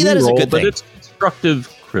 I see that as a good thing. But it's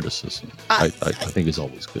constructive criticism. I think is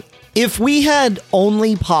always good. If we had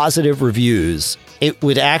only positive reviews, it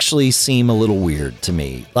would actually seem a little weird to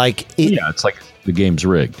me. It's like the game's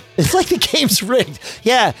rigged. It's like the game's rigged.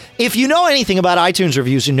 Yeah. If you know anything about iTunes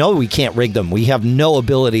reviews, you know we can't rig them. We have no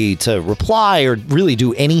ability to reply or really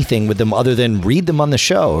do anything with them other than read them on the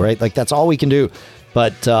show, right? Like that's all we can do.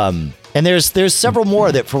 But and there's several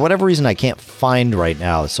more that for whatever reason I can't find right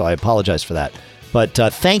now, so I apologize for that. But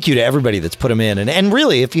thank you to everybody that's put them in. And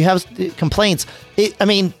really, if you have complaints,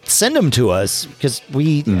 send them to us because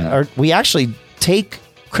we actually take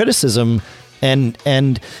criticism and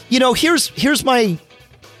here's my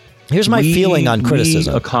feeling on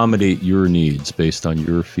criticism. We accommodate your needs based on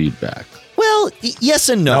your feedback. Well, yes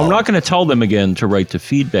and no. Now, I'm not going to tell them again to write to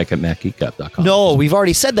feedback@macgeekgab.com. No, we've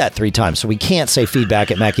already said that 3 times, so we can't say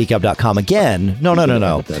feedback@macgeekgab.com again. No.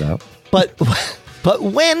 But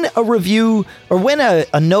when a review or when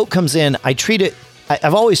a note comes in, I treat it.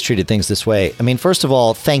 I've always treated things this way. I mean, first of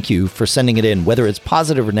all, thank you for sending it in, whether it's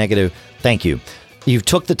positive or negative. Thank you. You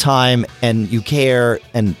took the time and you care,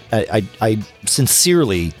 and I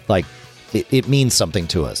sincerely it means something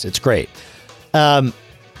to us. It's great.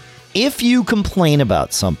 If you complain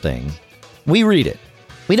about something, we read it.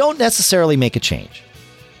 We don't necessarily make a change.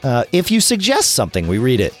 If you suggest something, we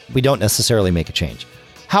read it. We don't necessarily make a change.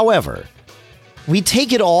 However, we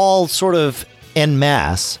take it all sort of en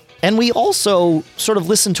masse, and we also sort of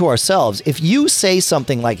listen to ourselves. If you say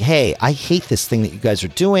something like, hey, I hate this thing that you guys are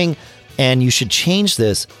doing, and you should change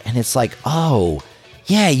this, and it's like, oh,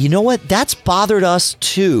 yeah, you know what? That's bothered us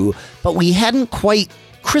too, but we hadn't quite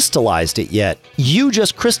crystallized it yet. You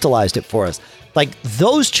just crystallized it for us. Like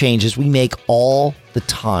those changes we make all the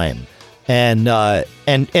time. And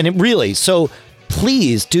it really, so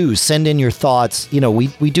please do send in your thoughts.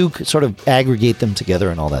 We do sort of aggregate them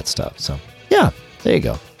together and all that stuff. So yeah, there you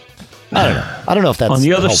go. I don't know if that's on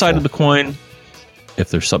the other helpful. side of the coin.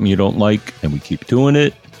 If there's something you don't like and we keep doing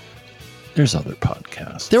it, there's other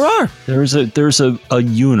podcasts. There are. There's a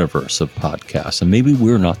universe of podcasts, and maybe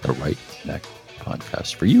we're not the right next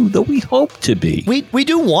podcast for you, though we hope to be. We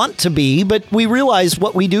do want to be, but we realize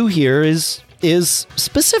what we do here is is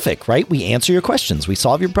specific, right? We answer your questions. We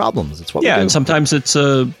solve your problems. It's what we do. And sometimes it's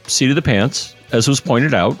a seat of the pants, as was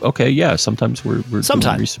pointed out. Okay, yeah, sometimes we're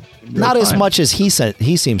sometimes not as much as he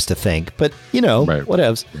seems to think, but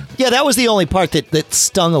whatevs. Yeah, that was the only part that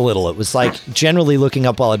stung a little. It was like generally looking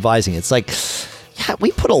up while advising. It's like, yeah,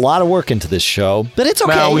 we put a lot of work into this show, but it's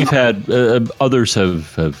okay. Well, we've had others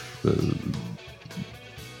have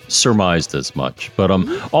surmised as much, but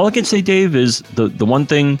all I can say, Dave, is the one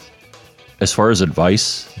thing as far as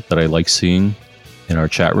advice that I like seeing in our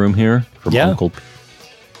chat room here from Uncle P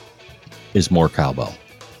is more cowbell.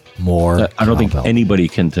 I don't think anybody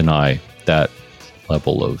can deny that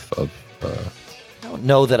level of I don't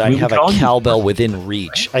know that I have a cowbell within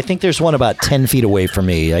reach. I think there's one about 10 feet away from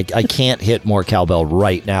me. I can't hit more cowbell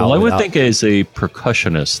right now. Well, I would think as a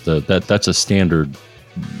percussionist that's a standard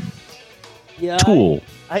tool.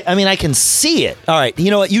 I mean, I can see it. All right. You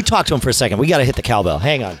know what? You talk to him for a second. We got to hit the cowbell.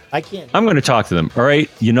 Hang on. I can't. I'm going to talk to them. All right.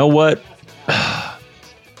 You know what?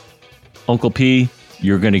 Uncle P,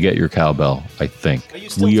 you're going to get your cowbell, I think. Are you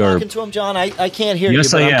still talking to him, John? I can't hear you,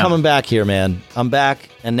 but I'm coming back here, man. I'm back,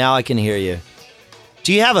 and now I can hear you.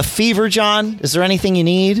 Do you have a fever, John? Is there anything you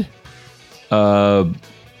need? No,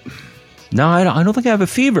 I don't think I have a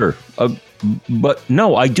fever. But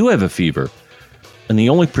no, I do have a fever. And the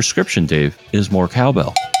only prescription, Dave, is more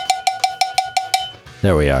cowbell.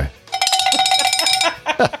 There we are.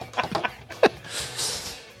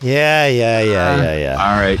 Yeah.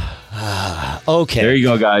 All right. Okay. There you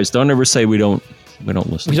go, guys. Don't ever say we don't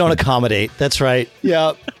listen. We don't accommodate. That's right.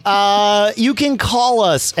 Yeah. You can call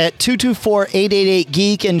us at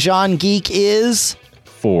 224-888-GEEK, and John, Geek is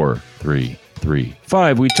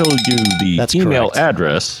 4335. We told you the email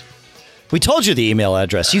address. We told you the email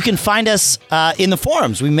address. You can find us in the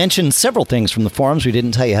forums. We mentioned several things from the forums. We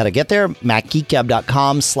didn't tell you how to get there.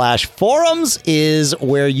 MacGeekGab.com/forums is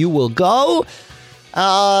where you will go.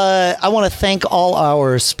 I want to thank all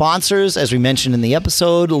our sponsors, as we mentioned in the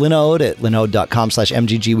episode. Linode at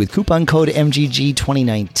linode.com/MGG with coupon code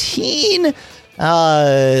MGG2019.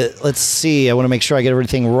 Let's see. I want to make sure I get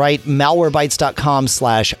everything right.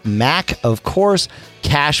 Malwarebytes.com/Mac, of course.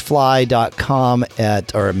 Cashfly.com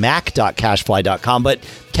or mac.cashfly.com. But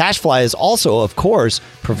Cashfly is also, of course,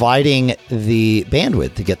 providing the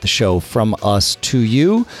bandwidth to get the show from us to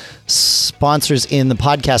you. Sponsors in the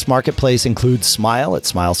podcast marketplace include Smile at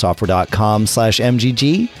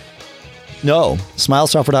smilesoftware.com/MGG. No,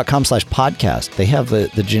 smilesoftware.com/podcast. They have the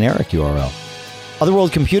generic URL.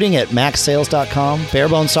 Otherworld Computing at maxsales.com.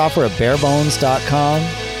 Barebones Software at barebones.com.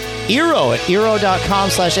 Eero at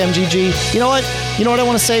eero.com/MGG. You know what? You know what I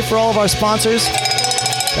want to say for all of our sponsors?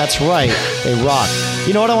 That's right. They rock.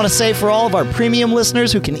 You know what I want to say for all of our premium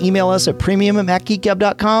listeners who can email us at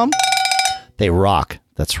premium@macgeekgab.com? They rock.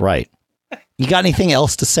 That's right. You got anything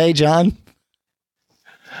else to say, John?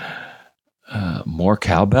 More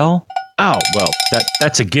cowbell? Oh, well,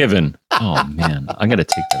 that's a given. Oh, man. I'm going to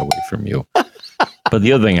take that away from you. But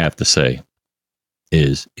the other thing I have to say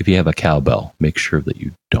is if you have a cowbell, make sure that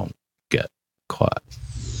you don't get caught.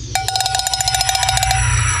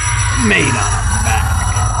 Made up.